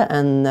valde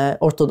en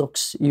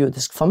ortodox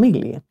judisk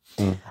familj.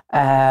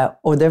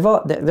 Och det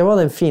var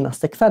den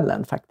finaste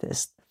kvällen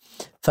faktiskt.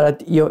 För att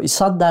jag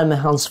satt där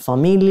med hans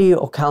familj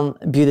och han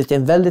bjudit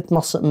in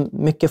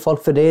mycket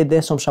folk, för det är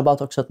det som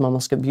shabbat också, att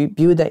man ska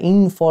bjuda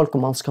in folk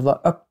och man ska vara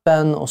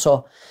öppen och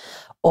så.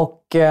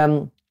 Och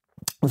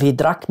vi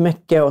drack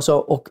mycket och så,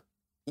 och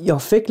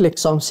jag fick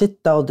liksom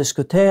sitta och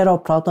diskutera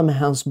och prata med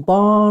hans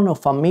barn och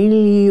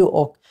familj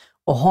och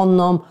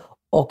honom.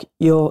 Och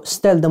jag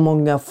ställde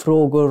många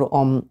frågor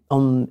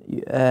om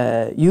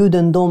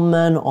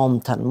judendomen, om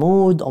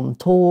Talmud, om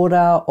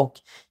Tora. Och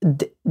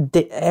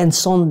en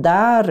sån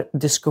där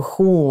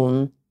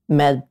diskussion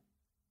med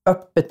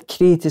öppet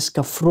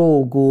kritiska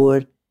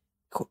frågor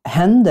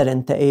händer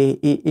inte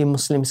i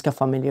muslimska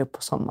familjer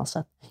på samma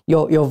sätt.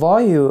 Jag var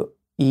ju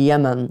i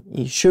Yemen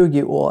i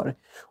 20 år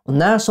och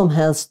när som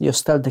helst jag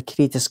ställde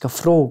kritiska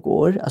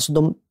frågor, alltså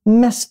de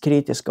mest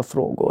kritiska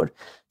frågor,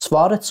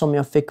 svaret som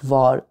jag fick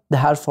var: det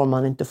här får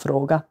man inte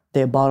fråga,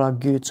 det är bara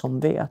Gud som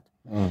vet.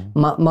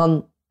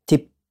 Man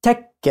typ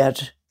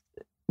täcker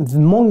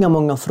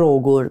många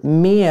frågor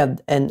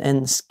med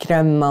en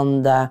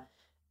skrämmande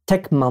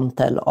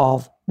täckmantel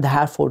av det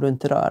här får du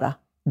inte röra.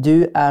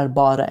 Du är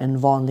bara en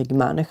vanlig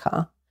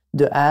människa.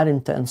 Du är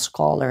inte en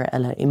scholar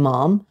eller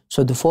imam,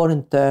 så du får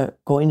inte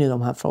gå in i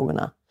de här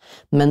frågorna.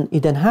 Men i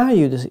den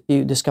här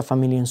judiska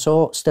familjen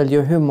så ställde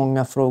jag hur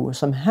många frågor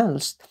som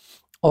helst.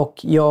 Och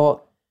jag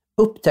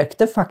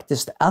upptäckte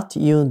faktiskt att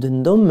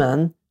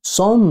judendomen,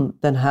 som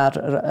den här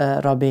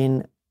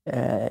rabbin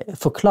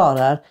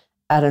förklarar,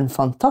 är en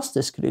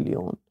fantastisk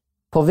religion.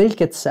 På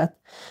vilket sätt?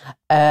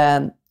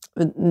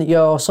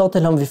 Jag sa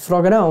till honom, vi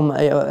frågade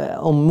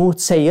om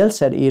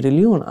motsägelser i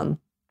religionen.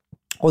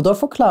 Och då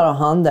förklarar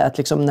han det att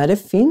liksom, när det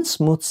finns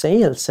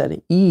motsägelser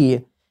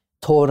i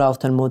Torah och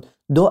Talmud,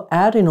 då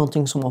är det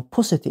någonting som är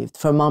positivt.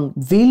 För man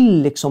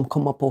vill liksom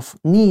komma på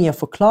nya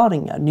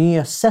förklaringar,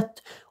 nya sätt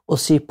att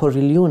se på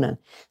religionen.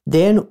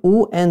 Det är en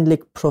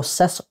oändlig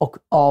process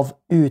av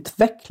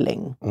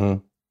utveckling.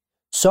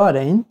 Så är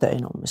det inte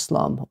inom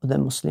islam och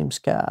den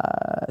muslimska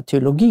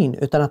teologin,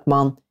 utan att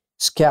man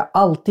ska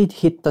alltid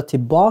hitta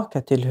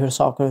tillbaka till hur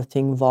saker och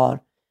ting var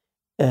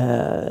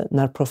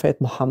när profet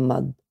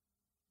Muhammed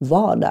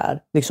var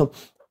där. Liksom,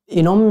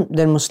 inom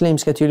den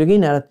muslimska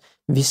teologin är att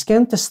vi ska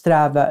inte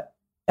sträva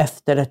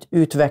efter att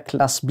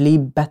utvecklas, bli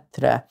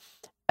bättre,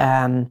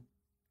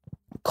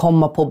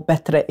 komma på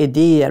bättre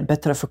idéer,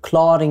 bättre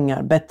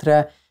förklaringar,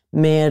 bättre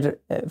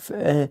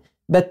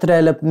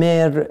eller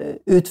mer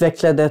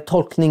utvecklade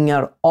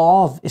tolkningar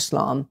av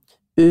islam.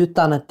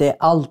 Utan att det är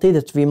alltid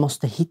att vi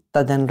måste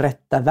hitta den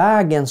rätta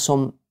vägen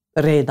som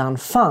redan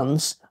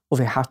fanns och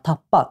vi har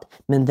tappat.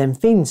 Men den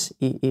finns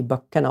i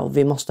böckerna och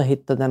vi måste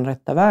hitta den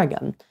rätta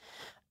vägen.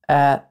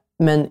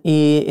 Men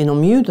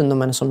inom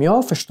judendomen, som jag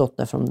har förstått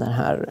det från den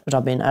här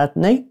rabbin, är att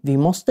nej, vi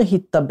måste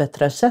hitta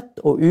bättre sätt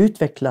och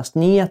utvecklas,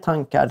 nya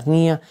tankar,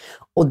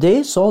 och det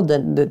är så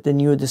den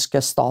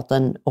judiska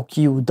staten och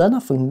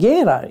judarna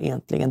fungerar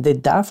egentligen. Det är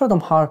därför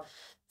de har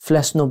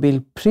flest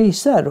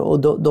Nobelpriser och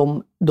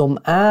de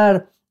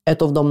är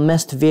ett av de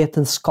mest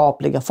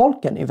vetenskapliga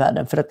folken i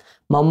världen. För att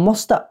man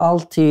måste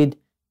alltid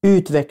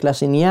utveckla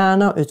sin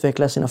hjärna,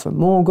 utveckla sina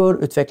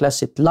förmågor, utveckla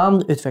sitt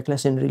land, utveckla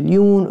sin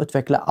religion,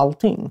 utveckla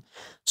allting.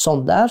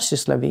 Sånt där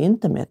sysslar vi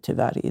inte med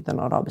tyvärr i den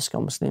arabiska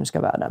och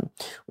muslimska världen.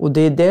 Och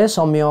det är det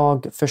som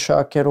jag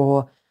försöker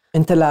att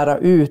inte lära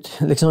ut,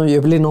 liksom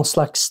jag blir någon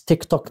slags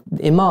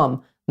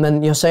TikTok-imam.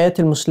 Men jag säger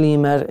till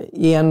muslimer,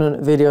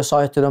 igen vill jag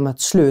säga till dem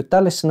att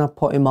sluta lyssna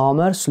på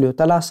imamer,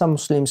 sluta läsa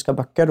muslimska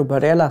böcker och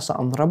börja läsa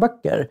andra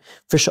böcker.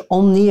 För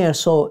om ni är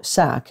så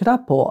säkra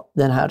på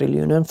den här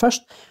religionen,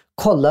 först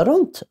kolla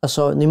runt.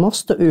 Alltså, ni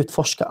måste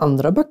utforska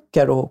andra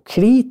böcker och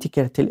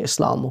kritiker till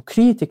islam och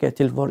kritiker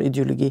till vår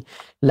ideologi.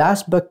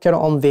 Läs böcker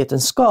om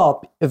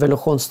vetenskap,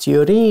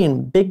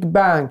 evolutionsteorin, Big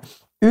Bang.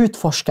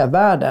 Utforska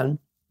världen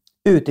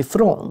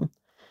utifrån.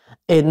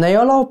 När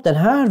jag la upp den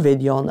här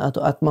videon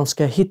att man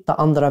ska hitta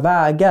andra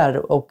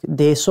vägar och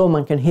det är så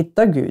man kan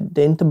hitta Gud.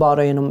 Det är inte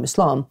bara inom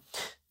islam.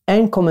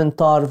 En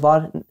kommentar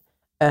var,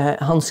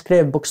 han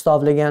skrev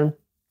bokstavligen,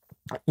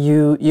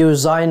 you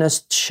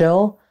Zionist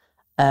chill.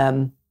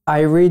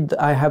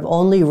 I have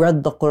only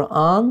read the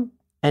Quran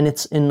and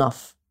it's enough.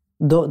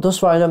 Då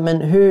svarade jag,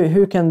 men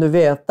hur kan du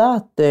veta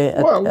att det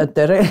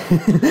är...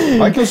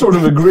 I can sort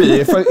of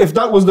agree. If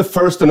that was the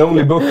first and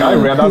only book I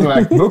read, I'm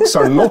like, books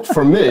are not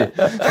for me.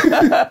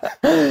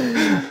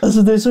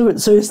 Alltså det är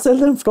så jag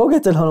ställde en fråga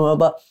till honom och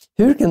bara,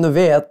 hur kan du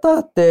veta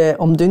att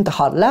om du inte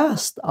har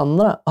läst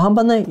andra? Och han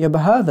bara, nej, jag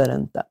behöver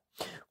inte.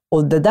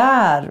 Och det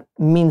där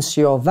minns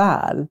jag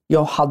väl.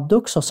 Jag hade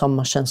också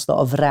samma känsla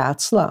av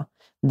rädsla.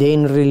 Det är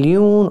en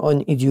religion och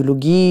en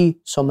ideologi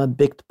som är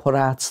byggt på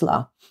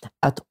rädsla.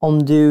 Att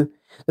om du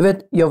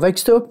vet, jag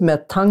växte upp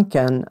med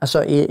tanken,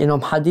 alltså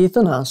inom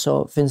haditherna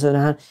så finns det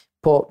den här,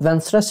 på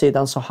vänstra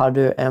sidan så har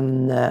du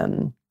en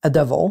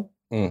devil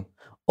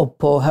och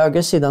på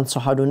höger sidan så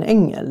har du en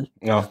ängel.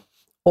 Ja.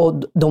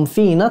 Och de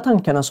fina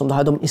tankarna som du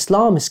har, de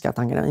islamiska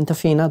tankarna, inte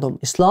fina, de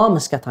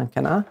islamiska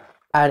tankarna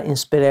är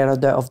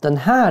inspirerade av den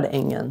här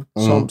ängeln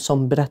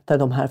som berättar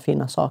de här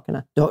fina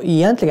sakerna.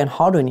 Egentligen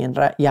har du en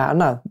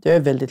hjärna, det är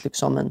väldigt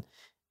liksom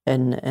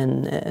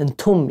en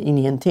tom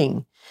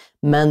ingenting.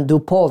 Men du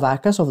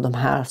påverkas av de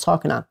här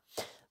sakerna.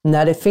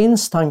 När det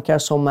finns tankar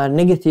som är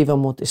negativa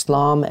mot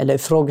islam eller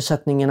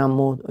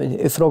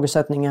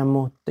ifrågasättningar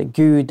mot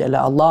Gud eller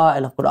Allah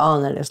eller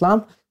Koran eller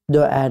islam,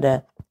 då är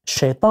det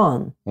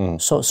shaitan.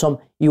 Så, som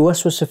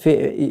yuwaswisu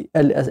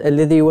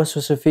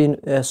fi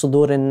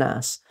sudurin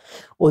nas.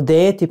 Och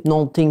det är typ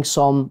någonting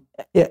som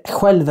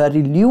själva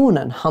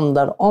religionen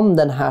handlar om,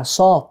 den här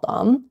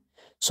satan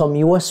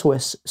som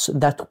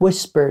that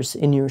whispers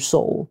in your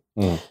soul.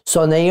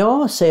 Så när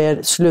jag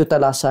säger sluta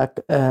läsa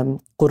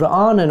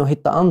Koranen och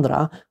hitta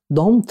andra,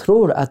 de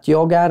tror att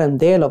jag är en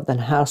del av den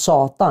här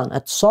satan.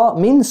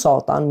 Min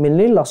satan, min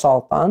lilla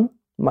satan,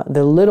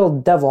 the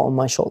little devil on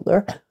my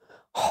shoulder,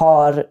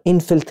 har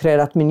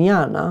infiltrerat min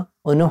hjärna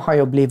och nu har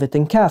jag blivit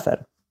en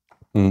kafir.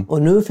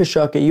 Och nu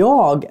försöker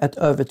jag att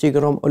övertyga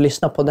dem och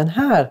lyssna på den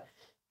här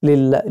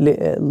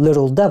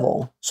little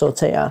devil, så att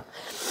säga.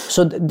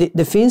 Så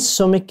det finns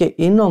så mycket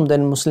inom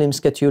den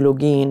muslimska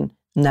teologin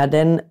när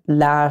den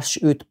lärs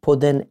ut på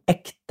den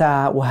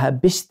äkta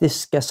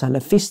wahhabistiska,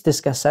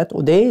 salafistiska sätt,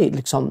 och det är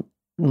liksom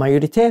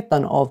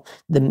majoriteten av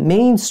the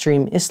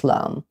mainstream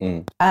islam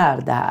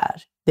är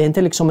där. Det är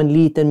inte liksom en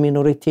liten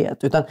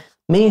minoritet, utan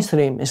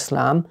mainstream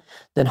islam,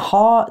 det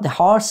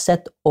har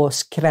sett att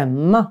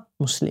skrämma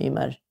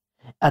muslimer.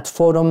 Att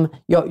få dem,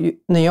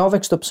 när jag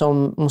växte upp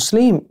som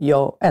muslim,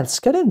 jag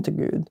älskade inte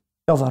Gud.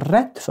 Jag var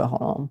rädd för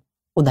honom.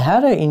 Och det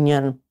här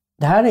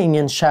är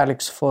ingen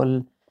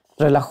kärleksfull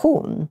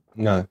relation.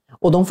 Nej.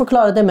 Och de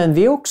förklarade, men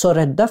vi är också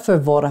rädda för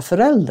våra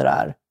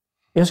föräldrar.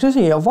 Jag skulle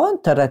säga, jag var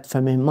inte rädd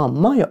för min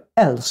mamma.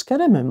 Jag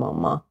älskade min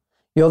mamma.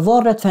 Jag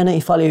var rädd för henne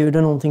ifall jag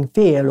gjorde någonting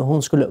fel och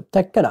hon skulle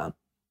upptäcka det.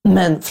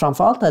 Men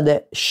framförallt är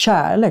det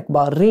kärlek,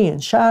 bara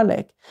ren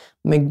kärlek.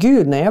 Men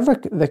Gud, när jag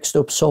växte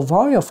upp så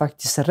var jag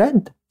faktiskt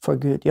rädd för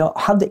Gud. Jag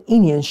hade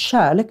ingen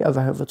kärlek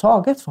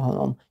överhuvudtaget för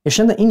honom. Jag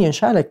kände ingen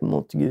kärlek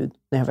mot Gud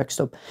när jag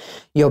växte upp.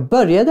 Jag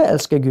började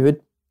älska Gud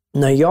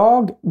när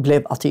jag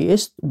blev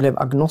ateist, blev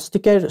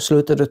agnostiker,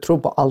 slutade tro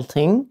på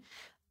allting.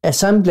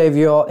 Sen blev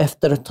jag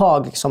efter ett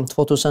tag, liksom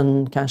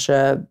 2000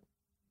 kanske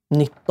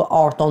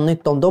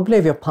 18-19, då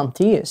blev jag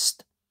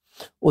panteist.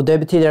 Och det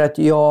betyder att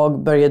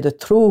jag började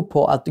tro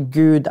på att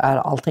Gud är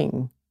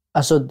allting.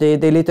 Alltså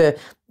det är lite,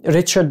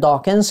 Richard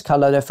Dawkins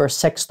kallar det för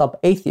sexed up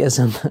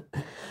atheism.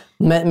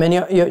 Men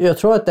jag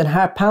tror att den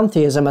här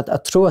panteism,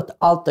 att tro att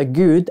allt är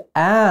Gud,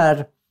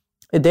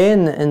 det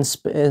är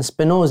en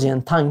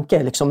Spinozian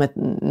tanke, liksom ett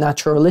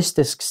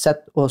naturalistiskt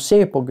sätt att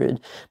se på Gud.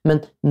 Men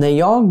när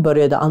jag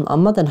började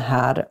anamma den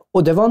här,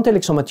 och det var inte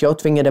liksom att jag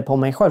tvingade på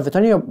mig själv,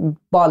 utan jag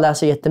bara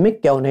läste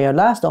jättemycket, och när jag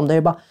läste om det,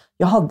 jag bara,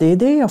 ja, det är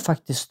det jag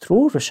faktiskt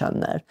tror och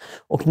känner.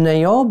 Och när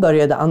jag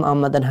började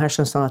anamma den här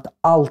känslan att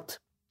allt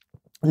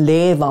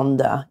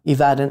levande i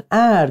världen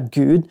är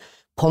Gud,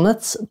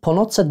 på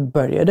något sätt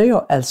började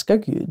jag älska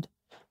Gud.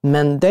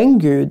 Men den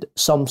Gud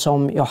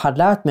som jag har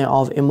lärt mig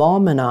av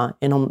imamerna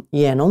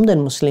genom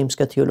den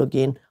muslimska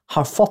teologin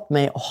har fått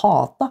mig att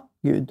hata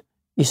Gud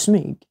i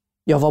smyg.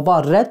 Jag var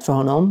bara rädd för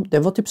honom. Det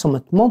var typ som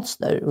ett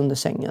monster under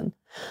sängen.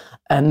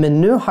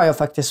 Men nu har jag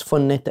faktiskt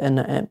funnit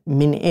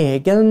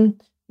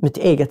mitt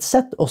eget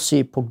sätt att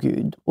se på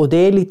Gud. Och det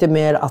är lite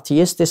mer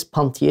ateistiskt,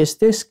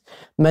 panteistiskt.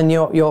 Men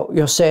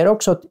jag säger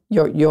också att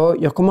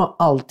jag kommer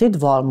alltid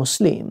vara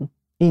muslim.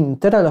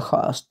 Inte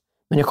religiöst.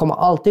 Men jag kommer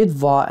alltid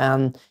vara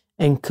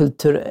en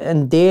kultur,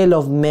 en del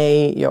av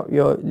mig. Jag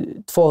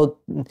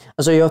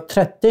är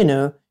 30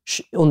 nu.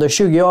 Under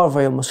 20 år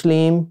var jag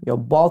muslim. Jag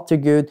bad till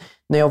Gud.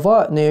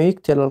 När jag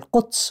gick till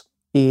Al-Quds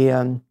i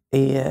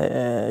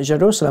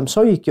Jerusalem,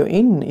 så gick jag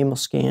in i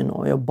moskén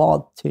och jag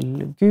bad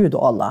till Gud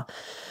och Allah.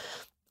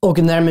 Och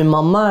när min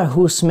mamma är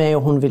hos mig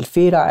och hon vill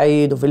fira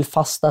Eid och vill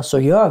fasta, så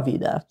gör vi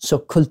det. Så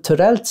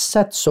kulturellt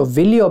sett så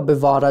vill jag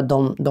bevara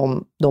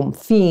de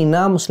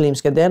fina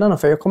muslimska delarna,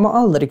 för jag kommer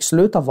aldrig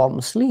sluta vara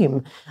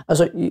muslim.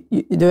 Alltså,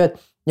 du vet,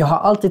 jag har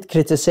alltid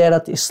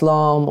kritiserat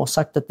islam och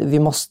sagt att vi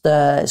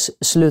måste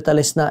sluta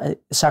lyssna.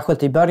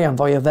 Särskilt i början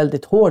var jag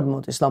väldigt hård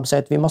mot islam. Så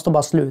att vi måste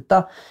bara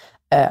sluta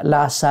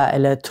läsa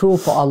eller tro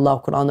på Allah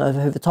och Koran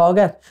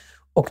överhuvudtaget.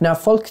 Och när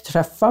folk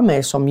träffar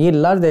mig som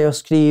gillar det jag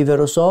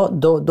skriver och så,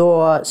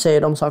 då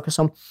säger de saker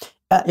som,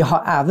 jag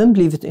har även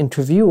blivit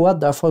intervjuad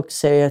där folk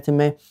säger till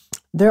mig,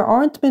 there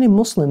aren't many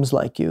Muslims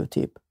like you,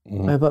 typ.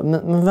 Och jag bara,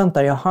 men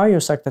vänta, jag har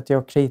ju sagt att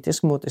jag är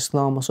kritisk mot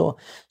islam och så.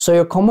 Så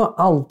jag kommer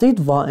alltid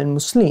vara en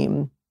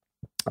muslim.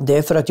 Det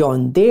är för att jag är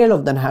en del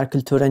av den här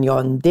kulturen, jag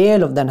är en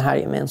del av den här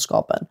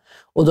gemenskapen.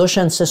 Och då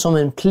känns det som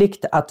en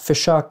plikt att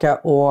försöka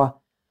att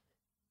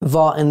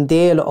vara en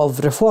del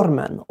av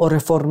reformen och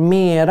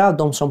reformera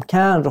de som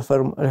kan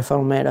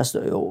reformeras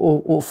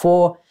och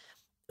få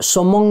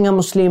så många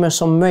muslimer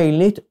som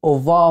möjligt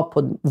att vara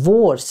på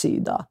vår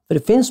sida. För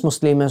det finns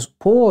muslimer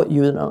på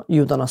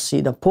judarnas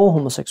sida, på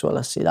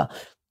homosexuella sida.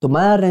 De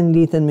är en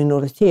liten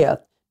minoritet,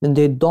 men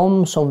det är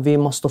de som vi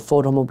måste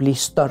få dem att bli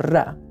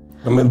större.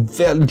 Ja, men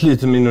väldigt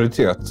liten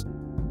minoritet.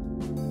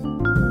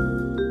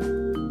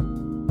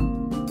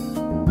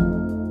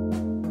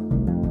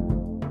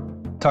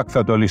 Tack för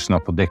att du har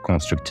lyssnat på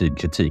Dekonstruktiv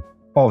kritik.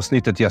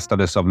 Avsnittet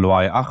gästades av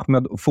Luai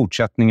Ahmed och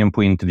fortsättningen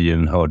på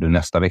intervjun hör du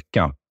nästa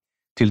vecka.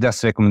 Till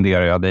dess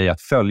rekommenderar jag dig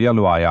att följa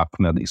Luai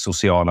Ahmed i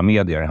sociala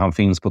medier. Han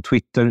finns på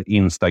Twitter,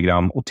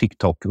 Instagram och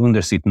TikTok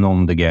under sitt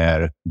nom de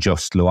guerre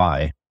Just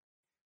Luai.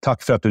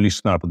 Tack för att du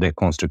lyssnar på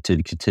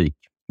Dekonstruktiv kritik.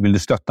 Vill du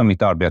stötta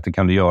mitt arbete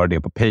kan du göra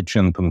det på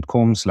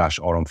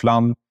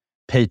patreon.com/aronflam,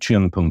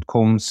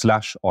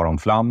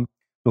 patreon.com/aronflam.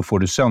 Då får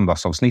du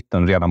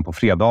söndagsavsnitten redan på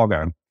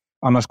fredagar.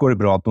 Annars går det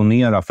bra att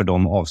donera för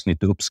de avsnitt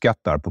du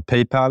uppskattar på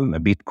PayPal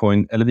med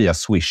Bitcoin eller via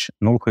Swish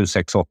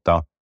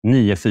 0768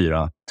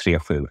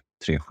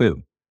 943737.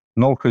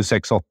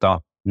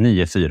 0768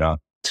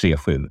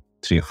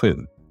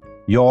 943737.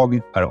 Jag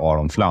är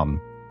Aron Flam.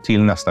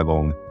 Till nästa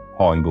gång,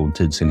 ha en god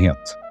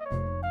tidsenhet.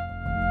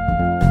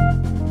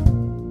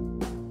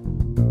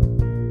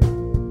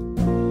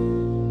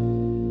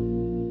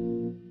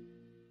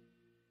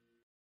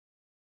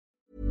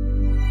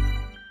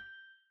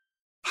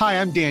 Hi,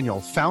 I'm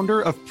Daniel,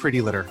 founder of Pretty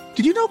Litter.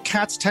 Did you know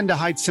cats tend to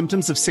hide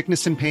symptoms of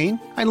sickness and pain?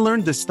 I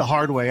learned this the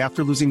hard way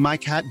after losing my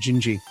cat,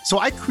 Gingy. So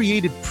I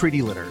created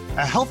Pretty Litter,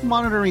 a health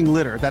monitoring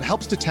litter that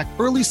helps detect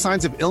early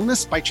signs of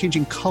illness by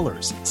changing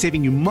colors,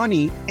 saving you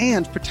money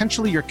and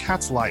potentially your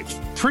cat's life.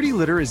 Pretty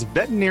Litter is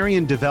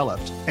veterinarian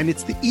developed, and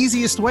it's the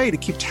easiest way to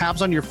keep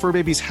tabs on your fur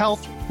baby's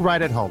health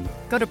right at home.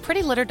 Go to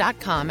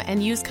prettylitter.com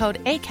and use code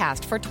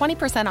ACAST for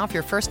 20% off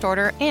your first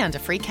order and a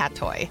free cat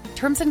toy.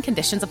 Terms and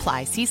conditions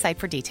apply. See site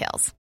for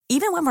details.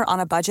 Even when we're on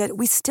a budget,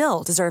 we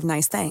still deserve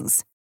nice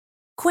things.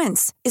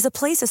 Quince is a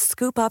place to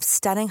scoop up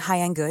stunning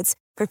high-end goods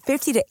for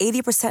 50 to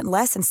 80%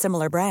 less than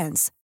similar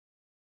brands.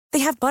 They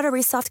have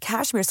buttery soft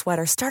cashmere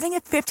sweaters starting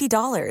at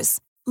 $50,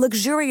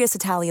 luxurious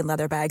Italian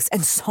leather bags,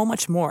 and so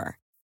much more.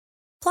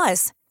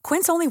 Plus,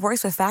 Quince only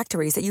works with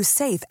factories that use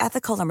safe,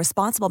 ethical, and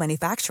responsible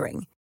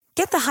manufacturing.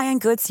 Get the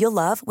high-end goods you'll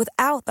love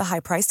without the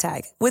high price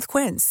tag with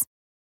Quince.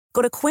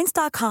 Go to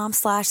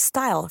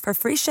quince.com/style for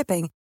free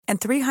shipping and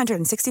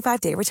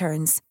 365-day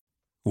returns.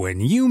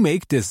 When you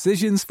make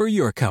decisions for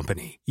your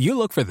company, you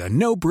look for the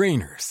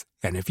no-brainers.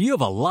 And if you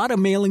have a lot of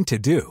mailing to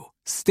do,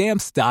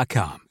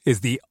 Stamps.com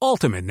is the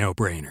ultimate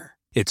no-brainer.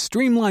 It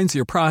streamlines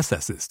your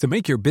processes to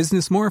make your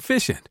business more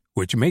efficient,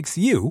 which makes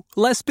you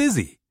less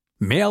busy.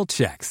 Mail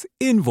checks,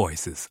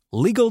 invoices,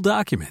 legal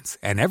documents,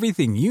 and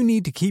everything you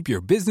need to keep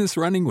your business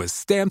running with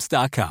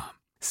Stamps.com.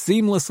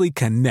 Seamlessly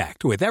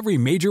connect with every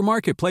major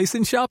marketplace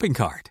and shopping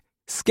cart.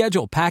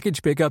 Schedule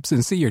package pickups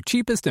and see your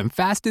cheapest and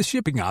fastest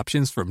shipping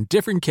options from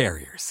different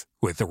carriers,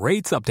 with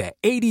rates up to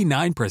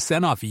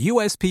 89% off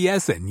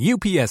USPS and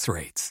UPS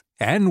rates.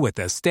 And with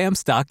the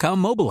Stamps.com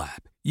mobile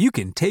app, you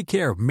can take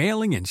care of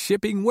mailing and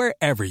shipping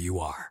wherever you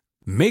are.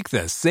 Make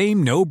the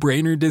same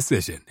no-brainer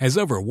decision as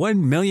over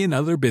 1 million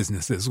other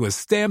businesses with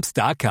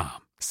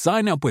Stamps.com.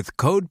 Sign up with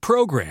code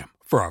PROGRAM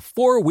for a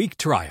 4-week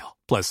trial,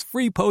 plus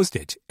free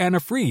postage and a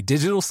free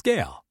digital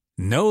scale.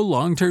 No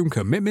long-term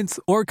commitments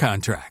or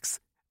contracts.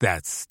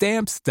 That's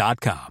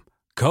Stamps.com.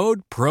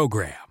 Code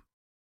PROGRAM.